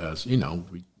roles as we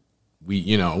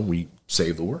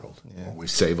save the world, or we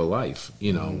save a life.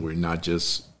 We're not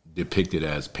just depicted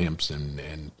as pimps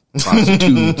and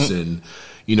prostitutes and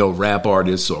rap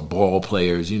artists or ball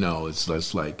players. It's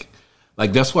less like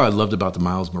that's what I loved about the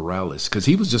Miles Morales, because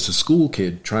he was just a school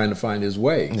kid trying to find his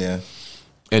way. Yeah.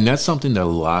 And that's something that a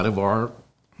lot of our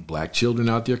black children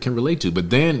out there can relate to.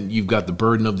 But then you've got the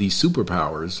burden of these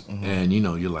superpowers, and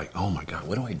you're like, oh my God,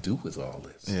 what do I do with all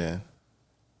this? Yeah.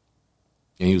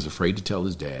 And he was afraid to tell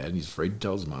his dad, and he's afraid to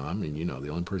tell his mom, and the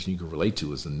only person you can relate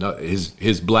to is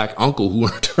his black uncle, who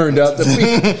turned out to be.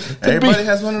 Everybody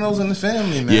has one of those in the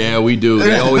family, man. Yeah, we do.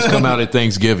 They always come out at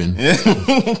Thanksgiving.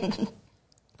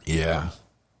 Yeah.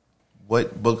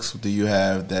 What books do you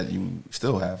have that you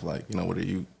still have? What are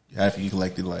you Have you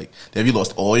collected have you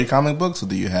lost all your comic books, or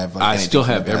do you have? I still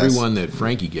have every one that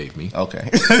Frankie gave me. Okay.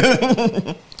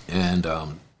 And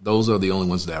those are the only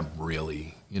ones that I'm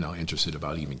really, interested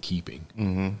about even keeping.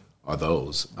 Mm-hmm. Are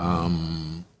those?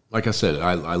 Like I said,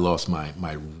 I lost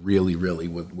my really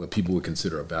what people would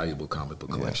consider a valuable comic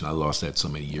book collection. I lost that so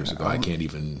many years ago. I can't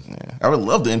even. Yeah. I would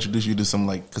love to introduce you to some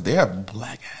because they have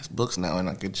black ass books now, and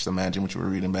I could just imagine what you were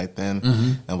reading back then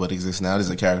and what exists now. There's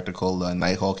a character called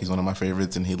Nighthawk. He's one of my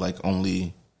favorites, and he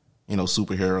only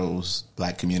superheroes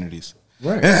black communities.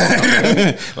 Right.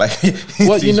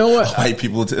 Well, you know what? White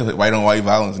people, white on white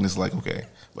violence, and it's okay.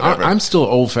 Whatever. I'm still an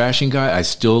old-fashioned guy. I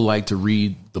still like to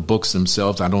read the books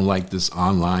themselves. I don't like this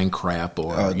online crap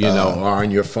or or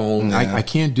on your phone. Yeah. I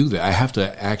can't do that. I have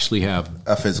to actually have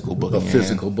a physical book.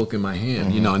 Book in my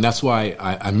hand. Mm-hmm. And that's why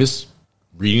I miss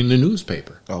reading the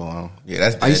newspaper. Oh, wow. Yeah,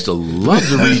 that's dead. I used to love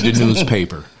to read the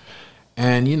newspaper,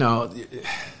 and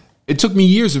it took me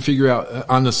years to figure out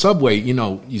on the subway.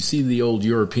 You see the old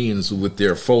Europeans with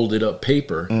their folded up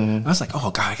paper. Mm-hmm. I was like,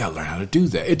 oh God, I got to learn how to do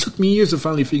that. It took me years to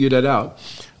finally figure that out.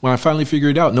 When I finally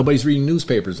figured it out, nobody's reading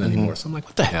newspapers anymore. Mm-hmm. So I'm like,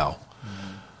 what the hell?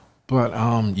 Mm-hmm. But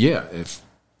if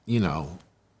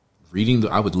reading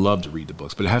I would love to read the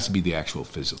books, but it has to be the actual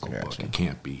physical book. It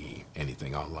can't be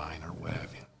anything online or what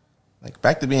have you.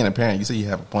 Back to being a parent, you say you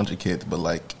have a bunch of kids, but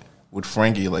with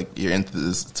Frankie, you're into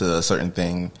this to a certain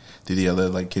thing. Did the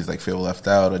other kids feel left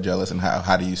out or jealous? And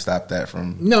how do you stop that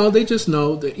from? No, they just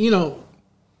know that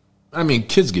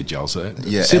kids get jealous.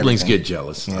 Siblings get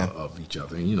jealous of each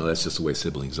other. And, that's just the way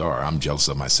siblings are. I'm jealous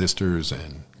of my sisters,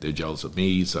 and they're jealous of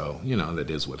me. So that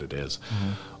is what it is.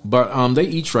 Mm-hmm. But they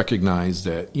each recognize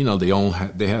that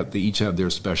they each have their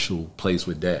special place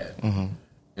with Dad, mm-hmm.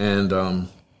 and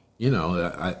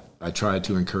I try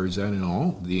to encourage that in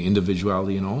all the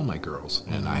individuality in all my girls,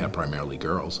 and I have primarily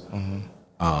girls. Mm-hmm.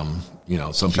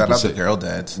 Some Shout people out say to girl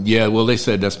dads. Yeah, well, they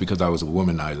said that's because I was a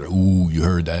womanizer. Ooh, you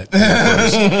heard that?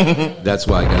 That's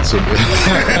why I got so.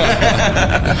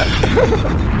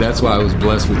 That's why I was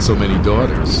blessed with so many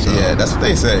daughters. So. Yeah, that's what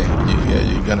they say.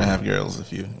 You're gonna have girls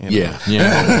if you. Yeah,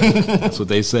 that's what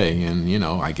they say, and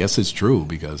I guess it's true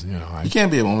because you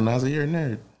can't be a womanizer. You're a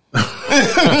nerd.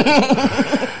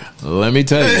 Let me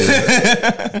tell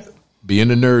you,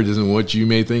 being a nerd isn't what you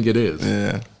may think it is.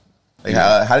 Yeah.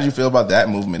 How did you feel about that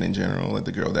movement in general,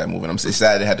 the girl dad movement? I'm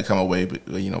sad it had to come away, but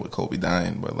with Kobe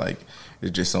dying, but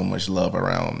there's just so much love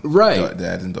around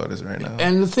dads and daughters right now.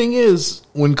 And the thing is,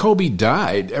 when Kobe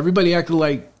died, everybody acted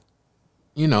like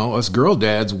us girl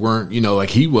dads weren't,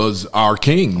 he was our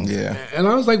king. Yeah. And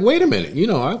I was like, wait a minute,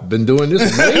 I've been doing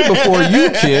this way before you,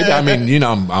 kid. I mean,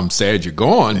 I'm sad you're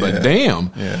gone, but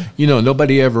damn,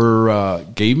 nobody ever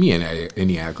gave me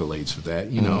any accolades for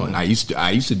that, Mm-hmm. And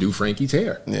I used to do Frankie's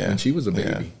hair when she was a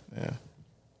baby. Yeah.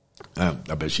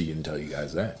 I bet she didn't tell you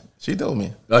guys that. She told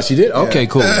me. Oh, she did? Okay,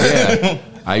 cool. Yeah.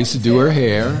 I used to do her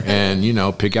hair and,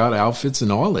 pick out outfits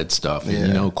and all that stuff.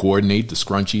 And, coordinate the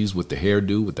scrunchies with the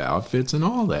hairdo, with the outfits and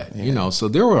all that. Yeah. So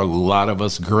there were a lot of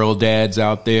us girl dads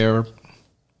out there.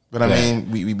 But,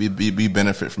 we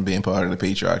benefit from being part of the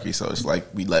patriarchy. So it's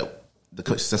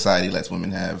the society lets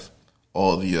women have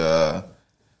all the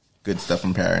good stuff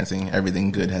from parenting.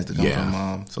 Everything good has to come from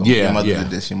mom. So your mother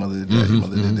did this, your mother did that, your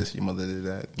mother did this, your mother did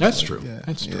that. That's true.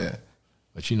 That's true. Yeah.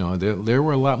 But, there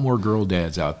were a lot more girl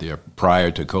dads out there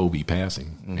prior to Kobe passing.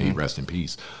 Mm-hmm. May he rest in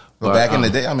peace. But back in the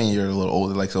day, you're a little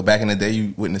older. So back in the day,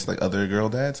 you witnessed other girl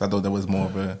dads? I thought that was more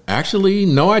of a... Actually,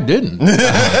 no, I didn't. Tell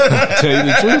you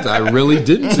the truth, I really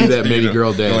didn't see that many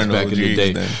girl dads back in the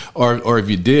day. Or if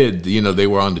you did, they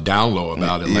were on the down low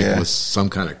about it, it was some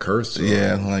kind of curse. Or,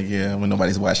 when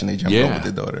nobody's watching, they jump over with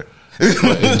their daughter.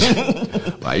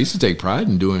 I used to take pride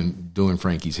in doing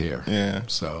Frankie's hair. Yeah.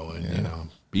 So,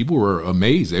 people were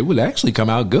amazed. It would actually come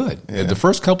out good. Yeah. The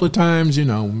first couple of times,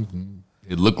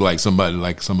 it looked like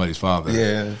somebody's father.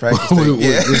 Yeah, was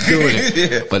doing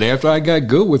it. Yeah. But after I got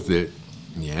good with it,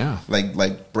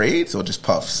 like braids or just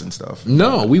puffs and stuff.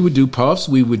 No, we would do puffs.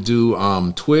 We would do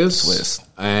twists,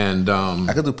 and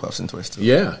I could do puffs and twists too.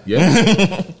 Yeah,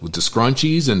 with the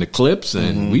scrunchies and the clips,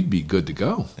 and we'd be good to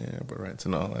go. Yeah, braids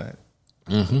and all that.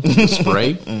 Mm-hmm.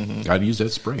 Spray, got to use that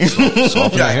spray.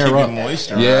 Soften the hair up.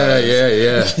 Yeah.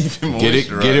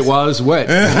 Get it while it's wet.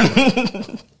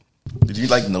 Did you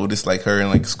notice her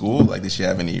in school? Did she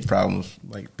have any problems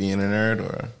being a nerd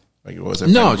or was her?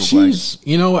 No, she's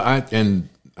I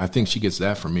think she gets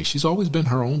that from me. She's always been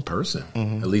her own person.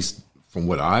 Mm-hmm. At least from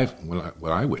what I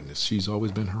witnessed, she's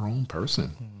always been her own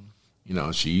person.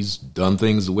 Mm-hmm. She's done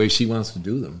things the way she wants to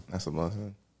do them. That's a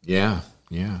blessing. Yeah.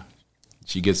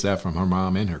 She gets that from her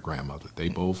mom and her grandmother. They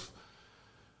both,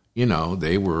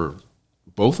 they were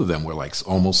both of them were like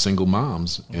almost single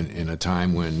moms in a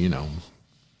time when, you know,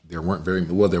 there weren't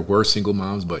there were single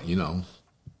moms, but, you know,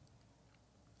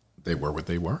 they were what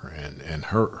they were. And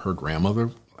her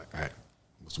grandmother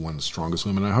was one of the strongest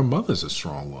women, and her mother's a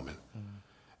strong woman.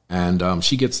 And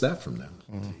she gets that from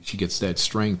them. She gets that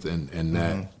strength and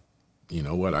that, you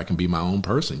know what, I can be my own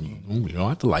person. You don't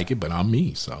have to like it, but I'm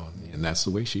me. So, and that's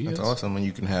the way she is. That's awesome when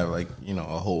you can have, like, you know,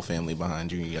 a whole family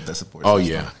behind you and you have that support. Oh,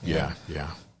 system. yeah.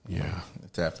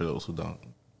 It's after those who don't.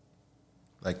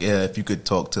 Like, yeah, if you could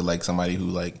talk to, like, somebody who,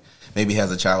 like, maybe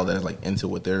has a child that's, like, into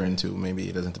what they're into, maybe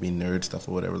it doesn't have to be nerd stuff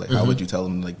or whatever. Like, how would you tell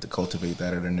them, like, to cultivate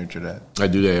that or to nurture that? I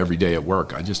do that every day at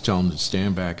work. I just tell them to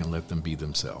stand back and let them be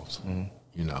themselves.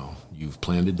 You know, you've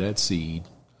planted that seed.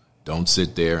 Don't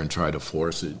sit there and try to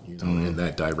force it, you know, in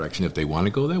that direction. If they want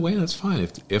to go that way, that's fine.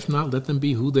 If not, let them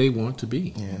be who they want to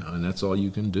be. You know, and that's all you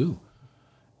can do.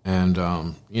 And,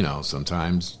 you know,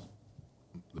 sometimes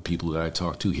the people that I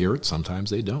talk to hear it, sometimes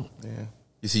they don't. Yeah.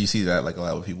 You see that, like, a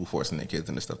lot of people forcing their kids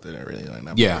into stuff that they're really, like,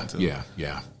 not into.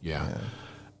 Yeah.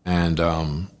 And,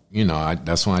 you know,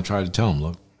 that's when I try to tell them,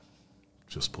 look,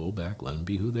 just pull back, let them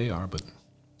be who they are. But,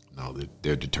 no,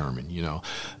 they're determined, you know.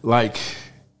 Like,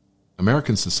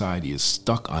 American society is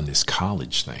stuck on this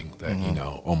college thing that, you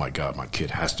know, oh, my God, my kid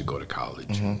has to go to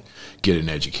college and get an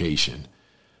education.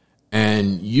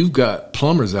 And you've got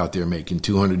plumbers out there making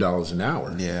 $200 an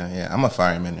hour. Yeah. I'm a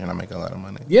fireman and I make a lot of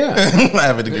money. Yeah. I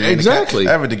have a degree. Exactly.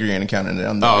 I have a degree in accounting that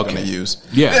I'm never going to use.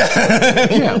 Yeah.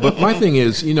 Yeah. But my thing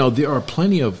is, you know, there are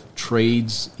plenty of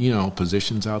trades, you know,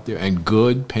 positions out there and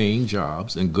good paying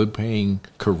jobs and good paying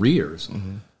careers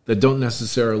that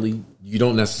you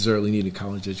don't necessarily need a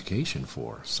college education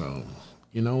for. So,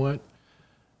 you know what?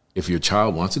 If your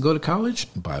child wants to go to college,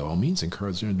 by all means,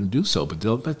 encourage them to do so. But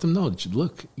they'll let them know that,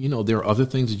 look, you know, there are other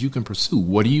things that you can pursue.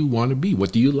 What do you want to be?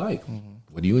 What do you like?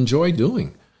 What do you enjoy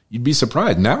doing? You'd be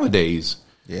surprised nowadays.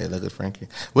 Yeah, look at Frankie.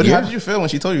 How did you feel when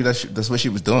she told you that's what she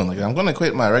was doing? Like, I'm going to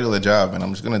quit my regular job and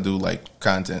I'm just going to do, like,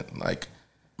 content, like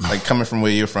coming from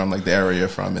where you're from, like the area you're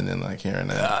from, and then, like, hearing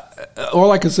that.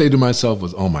 All I could say to myself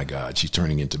was, "Oh my God, she's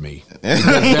turning into me."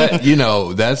 That, you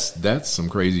know, that's some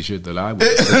crazy shit that I would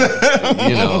say.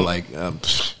 You know, like,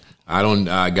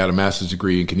 I got a master's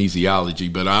degree in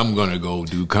kinesiology, but I'm gonna go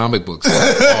do comic books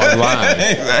online.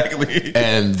 Exactly.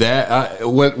 And that,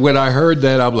 when I heard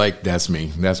that, I'm like, that's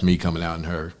me. That's me coming out in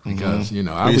her because you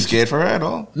know, Were you scared for her at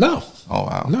all? No. Oh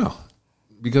wow. No.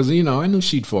 Because, you know, I knew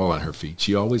she'd fall on her feet.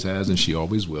 She always has, and she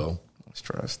always will. That's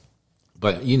trust.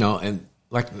 But, you know, and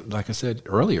like I said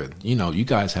earlier, you know, you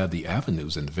guys have the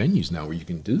avenues and the venues now where you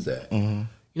can do that. You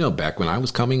know, back when I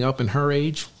was coming up in her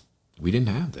age, we didn't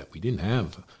have that. We didn't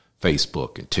have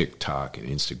Facebook and TikTok and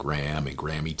Instagram and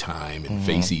Grammy Time and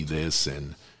Facey this.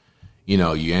 And, you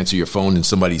know, you answer your phone and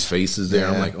somebody's face is there.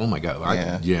 I'm like, oh, my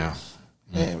God.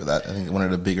 Yeah, but I think one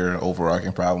of the bigger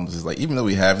overarching problems is, like, even though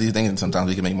we have these things and sometimes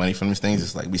we can make money from these things,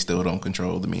 it's like we still don't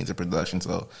control the means of production.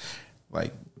 So,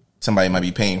 like, somebody might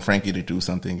be paying Frankie to do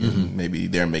something and maybe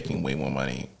they're making way more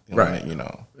money. Right. You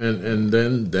know. And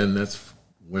then that's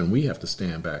when we have to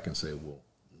stand back and say, well,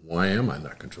 why am I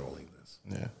not controlling this?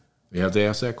 Yeah. We have to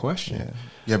ask that question. Yeah.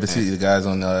 You ever see the guys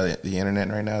on the internet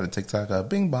right now, the TikTok,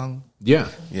 Bing Bong? Yeah.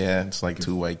 Yeah, it's like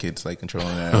two white kids, like,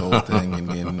 controlling that whole thing and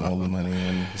getting all the money,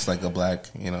 and it's like a black,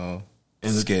 you know,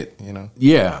 skit, you know?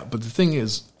 Yeah, but the thing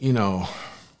is, you know,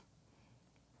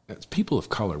 as people of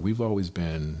color, we've always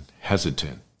been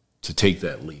hesitant to take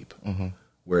that leap,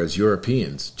 whereas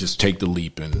Europeans just take the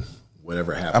leap and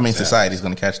whatever happens. I mean, society's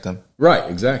going to catch them. Right,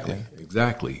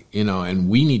 exactly. You know, and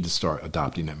we need to start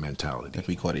adopting that mentality. If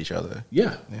we caught each other.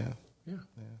 Yeah.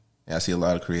 I see a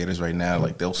lot of creators right now,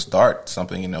 like, they'll start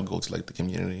something and they'll go to, like, the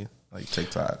community, like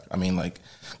TikTok. I mean, like,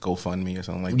 GoFundMe or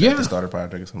something like that to start a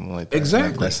project or something like that.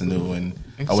 Exactly. Like, that's new, and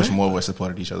I wish more would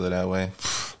supported each other that way.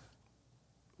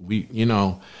 We, you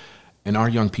know, and our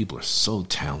young people are so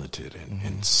talented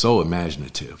and so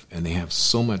imaginative, and they have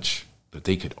so much that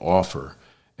they could offer,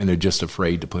 and they're just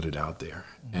afraid to put it out there.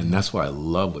 And that's why I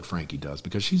love what Frankie does,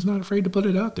 because she's not afraid to put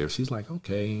it out there. She's like,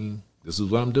 okay, this is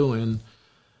what I'm doing.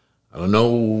 I don't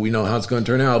know, you know, how it's going to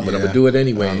turn out, but I'm going to do it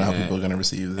anyway. I don't know how people are going to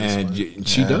receive this. And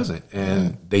she doesn't,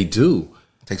 and they do.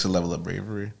 It takes a level of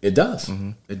bravery. It does.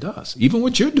 It does. Even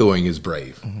what you're doing is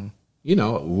brave. You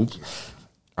know,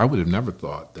 I would have never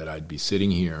thought that I'd be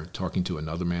sitting here talking to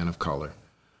another man of color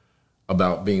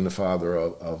about being the father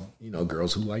of you know,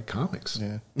 girls who like comics.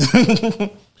 Yeah.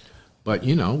 But,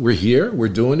 you know, we're here, we're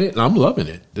doing it, and I'm loving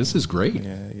it. This is great.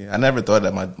 Yeah. I never thought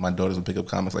that my daughters would pick up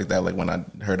comics like that. Like, when I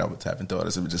heard I was having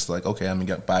daughters, it was just like, okay, I'm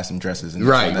going to buy some dresses. And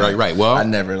right. Well, I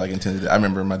never, like, intended it. I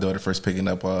remember my daughter first picking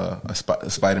up a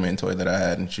Spider-Man toy that I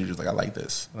had, and she was just like, I like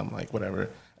this. And I'm like,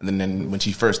 whatever. And then when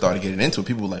she first started getting into it,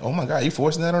 people were like, "Oh my God, you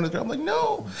forcing that on this girl?" I'm like,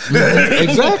 "No,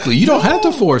 Exactly. You don't have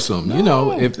to force them. No, you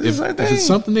know, if this is our it's thing.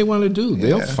 something they want to do,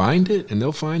 they'll Yeah. find it and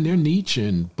they'll find their niche,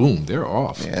 and boom, they're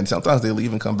off. Yeah, and sometimes they'll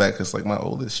even come back because, like, my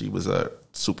oldest, she was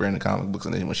super into comic books,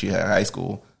 and then when she had high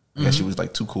school, I guess she was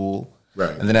like too cool,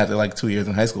 Right. And then after like 2 years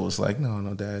in high school, it's like,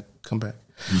 no, Dad, come back.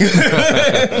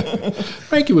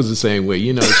 Frankie was the same way.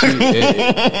 You know,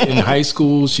 in high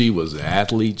school, she was an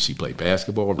athlete. She played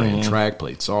basketball, ran track,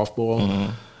 played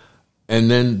softball.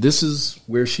 And then this is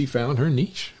where she found her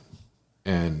niche.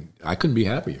 And I couldn't be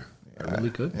happier. I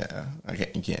really could. Yeah,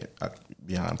 you can't. I'm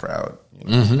beyond proud. You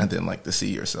know? And then like to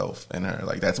see yourself in her,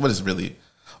 like that's what it's really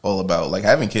all about. Like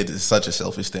having kids is such a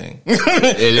selfish thing.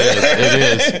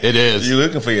 It is. You're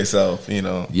looking for yourself, you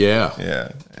know. Yeah.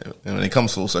 Yeah. And when it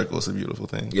comes full circle, it's a beautiful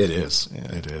thing. It is.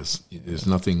 Yeah. It is. There's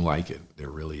nothing like it. There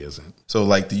really isn't. So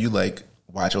like, do you like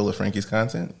watch all of Frankie's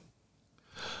content?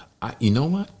 You know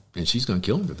what? And she's going to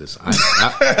kill me for this.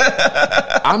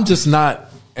 I'm just not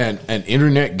an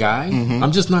internet guy.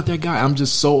 I'm just not that guy. I'm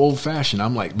just so old fashioned.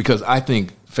 I'm like, because I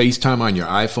think FaceTime on your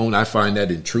iPhone, I find that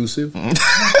intrusive.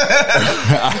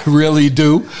 I really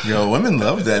do. Yo, women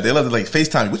love that. They love to like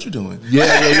FaceTime. What you doing? Yeah.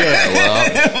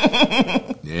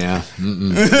 Well, yeah.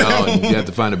 No, you have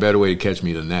to find a better way to catch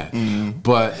me than that.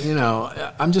 But, you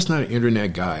know, I'm just not an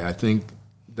internet guy. I think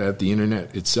that the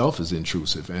internet itself is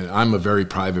intrusive, and I'm a very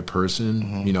private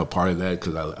person. You know, part of that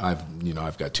because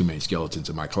I've got too many skeletons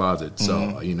in my closet,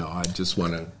 so you know, I just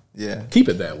want to keep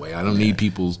it that way. I don't need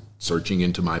people searching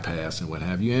into my past and what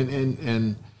have you,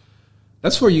 and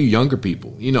that's for you younger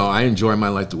people. You know, I enjoy my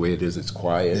life the way it is. It's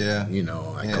quiet. Yeah. You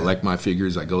know, I collect my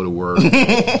figures. I go to work.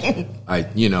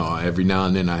 Every now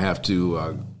and then I have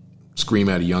to scream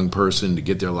at a young person to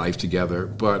get their life together,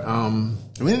 but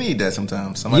we need that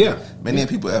sometimes. Many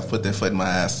people have put their foot in my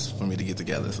ass for me to get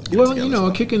together. So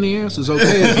a kick in the ass is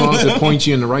okay as long as it points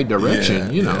you in the right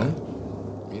direction. You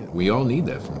know, we all need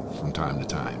that from time to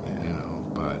time. You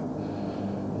know, but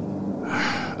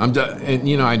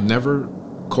I never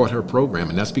caught her program,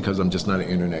 and that's because I'm just not an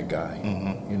internet guy.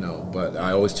 You know, but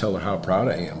I always tell her how proud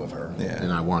I am of her,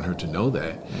 and I want her to know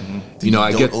that.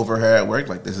 I get over her at work.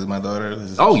 Like, this is my daughter.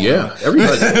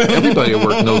 Everybody at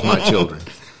work knows my children,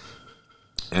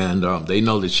 and they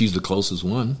know that she's the closest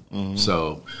one.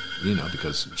 So, you know,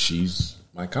 because she's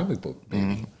my comic book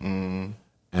baby, and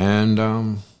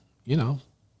you know,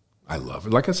 I love her.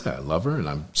 Like I said, I love her, and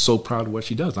I'm so proud of what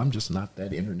she does. I'm just not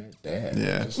that internet dad.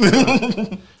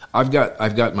 Yeah. I've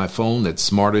got my phone that's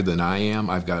smarter than I am.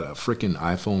 I've got a freaking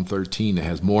iPhone 13 that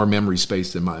has more memory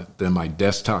space than my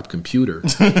desktop computer.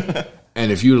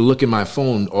 And if you were to look at my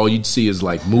phone, all you'd see is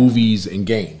like movies and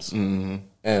games.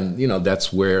 And you know,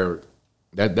 that's where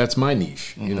that's my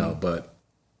niche. You know, but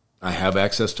I have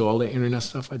access to all the internet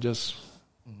stuff.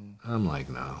 I'm like,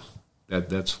 no.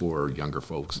 That's for younger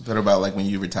folks. What about like when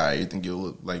you retire? You think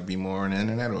you'll like be more on the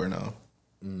internet or no?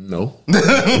 No.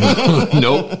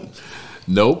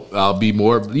 Nope. I'll be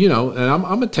more, you know, and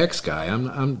I'm a text guy.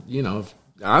 I'm you know,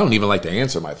 I don't even like to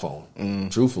answer my phone.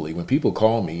 Truthfully, when people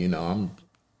call me, you know,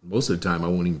 most of the time I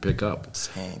won't even pick up.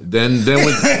 Same. Then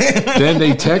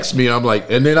they text me, I'm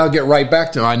like, and then I'll get right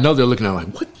back to them. I know they're looking at me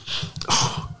like, what?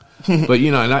 Oh. But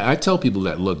you know, and I tell people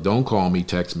that, look, don't call me,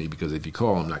 text me, because if you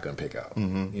call, I'm not going to pick up.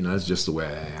 You know, that's just the way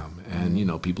I am. And you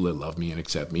know, people that love me and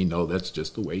accept me know that's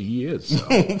just the way he is. So.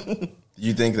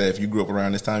 You think that if you grew up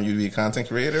around this time, you'd be a content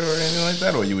creator or anything like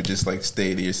that, or you would just like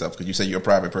stay to yourself because you said you're a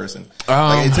private person?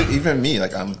 Like it took even me,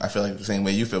 like I feel like the same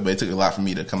way you feel, but it took a lot for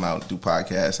me to come out, do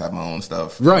podcasts, have my own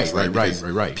stuff. Right.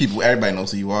 People, everybody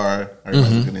knows who you are.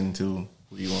 Everybody's looking into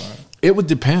who you are. It would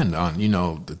depend on, you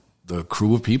know, the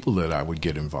crew of people that I would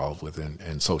get involved with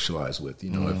and socialize with.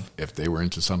 You know, if they were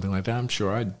into something like that, I'm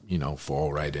sure I'd, you know,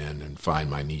 fall right in and find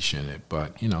my niche in it.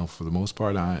 But, you know, for the most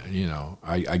part, I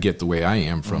get the way I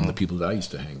am from the people that I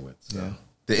used to hang with. So. Yeah.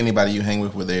 Did anybody you hang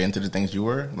with, were they into the things you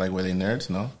were? Like, were they nerds?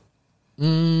 No?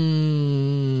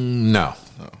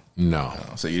 No.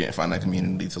 So you didn't find that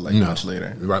community till like much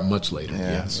later? Right, much later,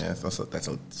 yes. Yeah, that's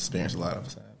an experience a lot of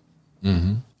us have.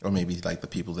 Or maybe like the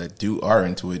people that are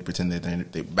into it pretend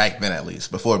that they back then, at least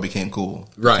before it became cool,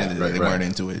 they weren't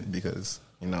into it because,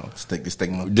 you know, the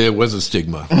stigma. There was a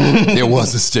stigma.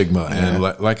 And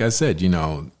like I said, you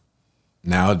know,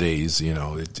 nowadays, you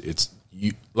know, it's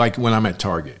like when I'm at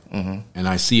Target and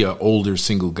I see an older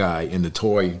single guy in the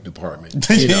toy department.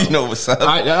 You know what's up.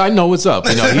 I know what's up.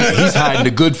 You know, he's hiding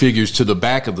the good figures to the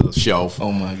back of the shelf.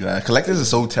 Oh my God, collectors are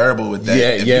so terrible with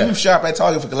that. If you shop at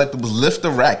Target for collectibles, lift the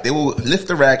rack. They will lift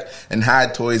the rack and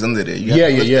hide toys under there. You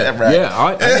have to lift that rack.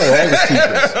 I know all the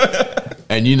secrets.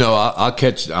 And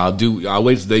I'll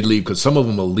wait till they leave, because some of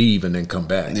them will leave and then come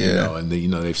back. Yeah. And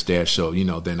they've stashed. So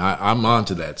then I'm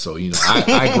onto that. So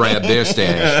I grab their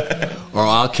stash, or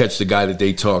I'll catch the guy that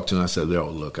they talk to, and I said, "Oh,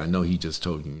 look, I know he just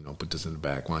told you, put this in the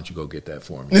back. Why don't you go get that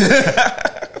for me?"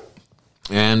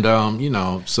 And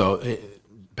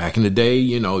back in the day,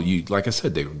 you, like I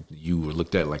said, you were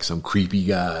looked at like some creepy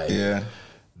guy. Yeah.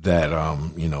 That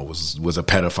was a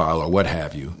pedophile or what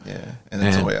have you. Yeah, and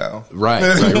that's the way out.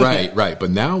 Right. But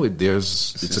now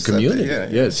it's a community.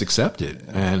 Yeah, it's accepted,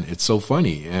 and it's so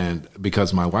funny. And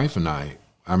because my wife and I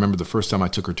remember the first time I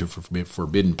took her to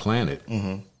Forbidden Planet.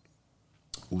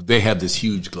 They had this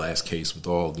huge glass case with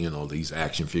all these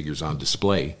action figures on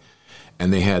display,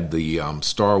 and they had the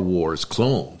Star Wars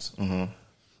clones, and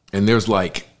there's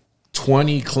like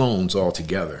 20 clones all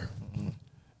together.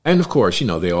 And of course,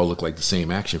 they all look like the same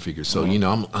action figures. So,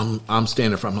 I'm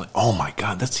standing in front, I'm like, oh my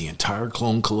God, that's the entire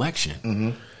clone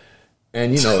collection.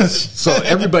 And, so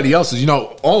everybody else is,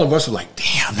 all of us are like,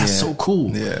 damn, that's so cool.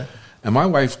 Yeah. And my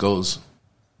wife goes,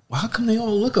 well, how come they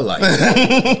all look alike?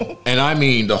 And I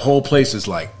mean, the whole place is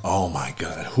like, oh my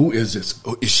God, who is this?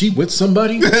 Oh, is she with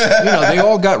somebody? They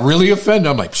all got really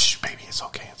offended. I'm like, shh, baby, it's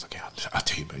okay. I'll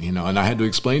tell you, but and I had to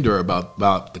explain to her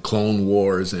about the Clone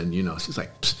Wars, and she's like,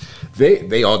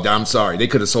 they all. I'm sorry, they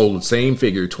could have sold the same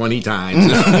figure 20 times.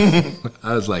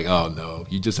 I was like, oh no,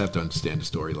 you just have to understand the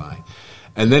storyline.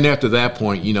 And then after that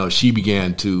point, she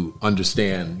began to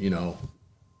understand,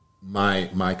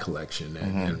 my collection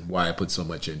and why I put so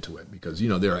much into it, because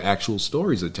there are actual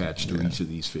stories attached to each of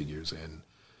these figures, and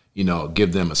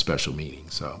give them a special meaning.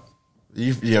 So.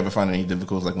 You ever find any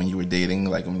difficulties, like when you were dating,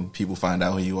 like when people find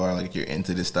out who you are, like you're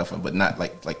into this stuff, but not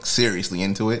like seriously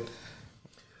into it?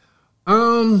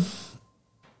 No,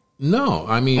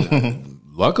 I mean,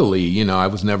 luckily, I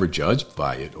was never judged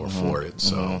by it or for it.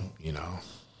 So,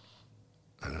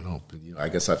 I don't know. I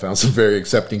guess I found some very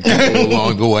accepting people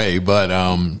along the way, but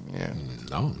no,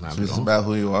 not It's at all. about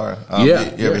who you are. You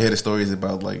ever hear the stories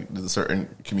about like there's a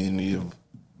certain community of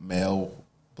male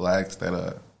blacks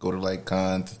that go to like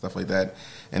cons and stuff like that,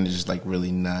 and they're just like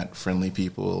really not friendly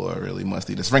people or really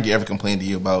musty? Does Frankie ever complain to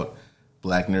you about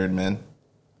black nerd men?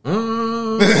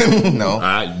 No. No.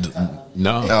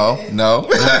 No. Not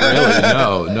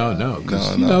really. No.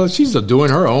 Because she's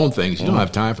doing her own thing. She don't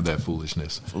have time for that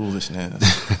foolishness.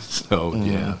 So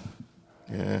yeah.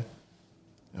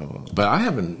 But I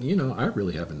haven't. I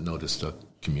really haven't noticed a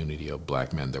community of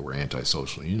black men that were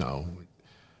antisocial.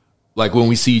 Like when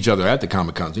we see each other at the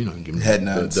Comic Cons, give them head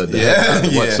nods.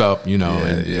 What's up,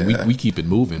 and we keep it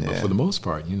moving. But for the most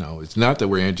part, it's not that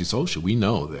we're antisocial. We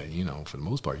know that, for the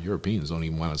most part, Europeans don't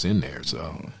even want us in there.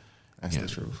 So that's the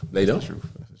truth. They don't.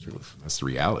 That's the truth. That's the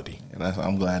reality. And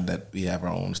I'm glad that we have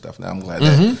our own stuff now. I'm glad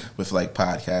that with like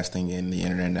podcasting and the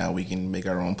internet now, we can make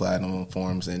our own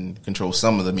platforms and control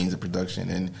some of the means of production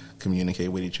and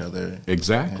communicate with each other.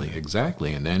 Exactly.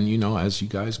 And then, as you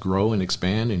guys grow and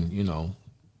expand and,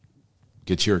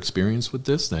 get your experience with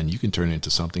this, then you can turn it into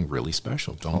something really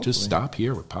special. Don't just stop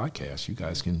here with podcasts. You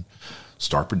guys can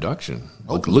start production.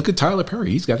 Look at Tyler Perry.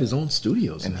 He's got his own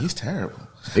studios and now. He's terrible.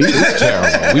 He is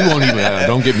terrible. We won't even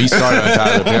don't get me started on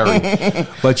Tyler Perry.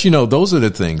 But those are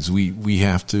the things we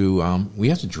have to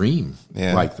dream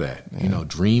like that.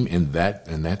 Dream in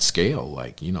that scale.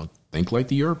 Like think like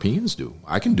the Europeans do.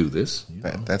 I can do this.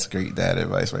 That's great dad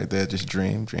advice right there. Just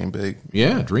dream big.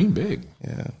 Yeah, dream big.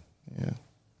 Yeah.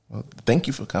 Well, thank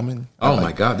you for coming. Oh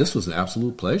my God, this was an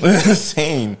absolute pleasure.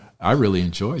 Same. I really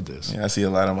enjoyed this. Yeah, I see a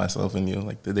lot of myself in you,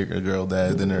 like the girl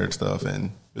dad, the nerd stuff,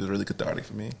 and it was really cathartic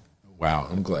for me. Wow,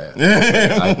 I'm glad.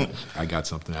 I got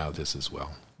something out of this as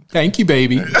well. Thank you,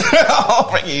 baby. Oh,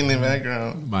 Frankie in the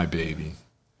background. My baby.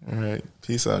 All right.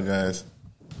 Peace out, guys.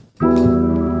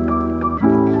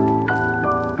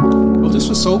 Well, this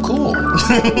was so cool.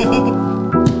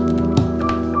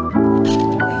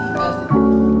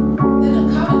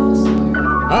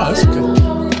 Oh, that's good.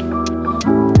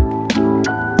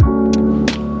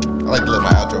 I like to let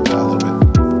my outro go a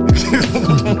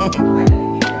little bit.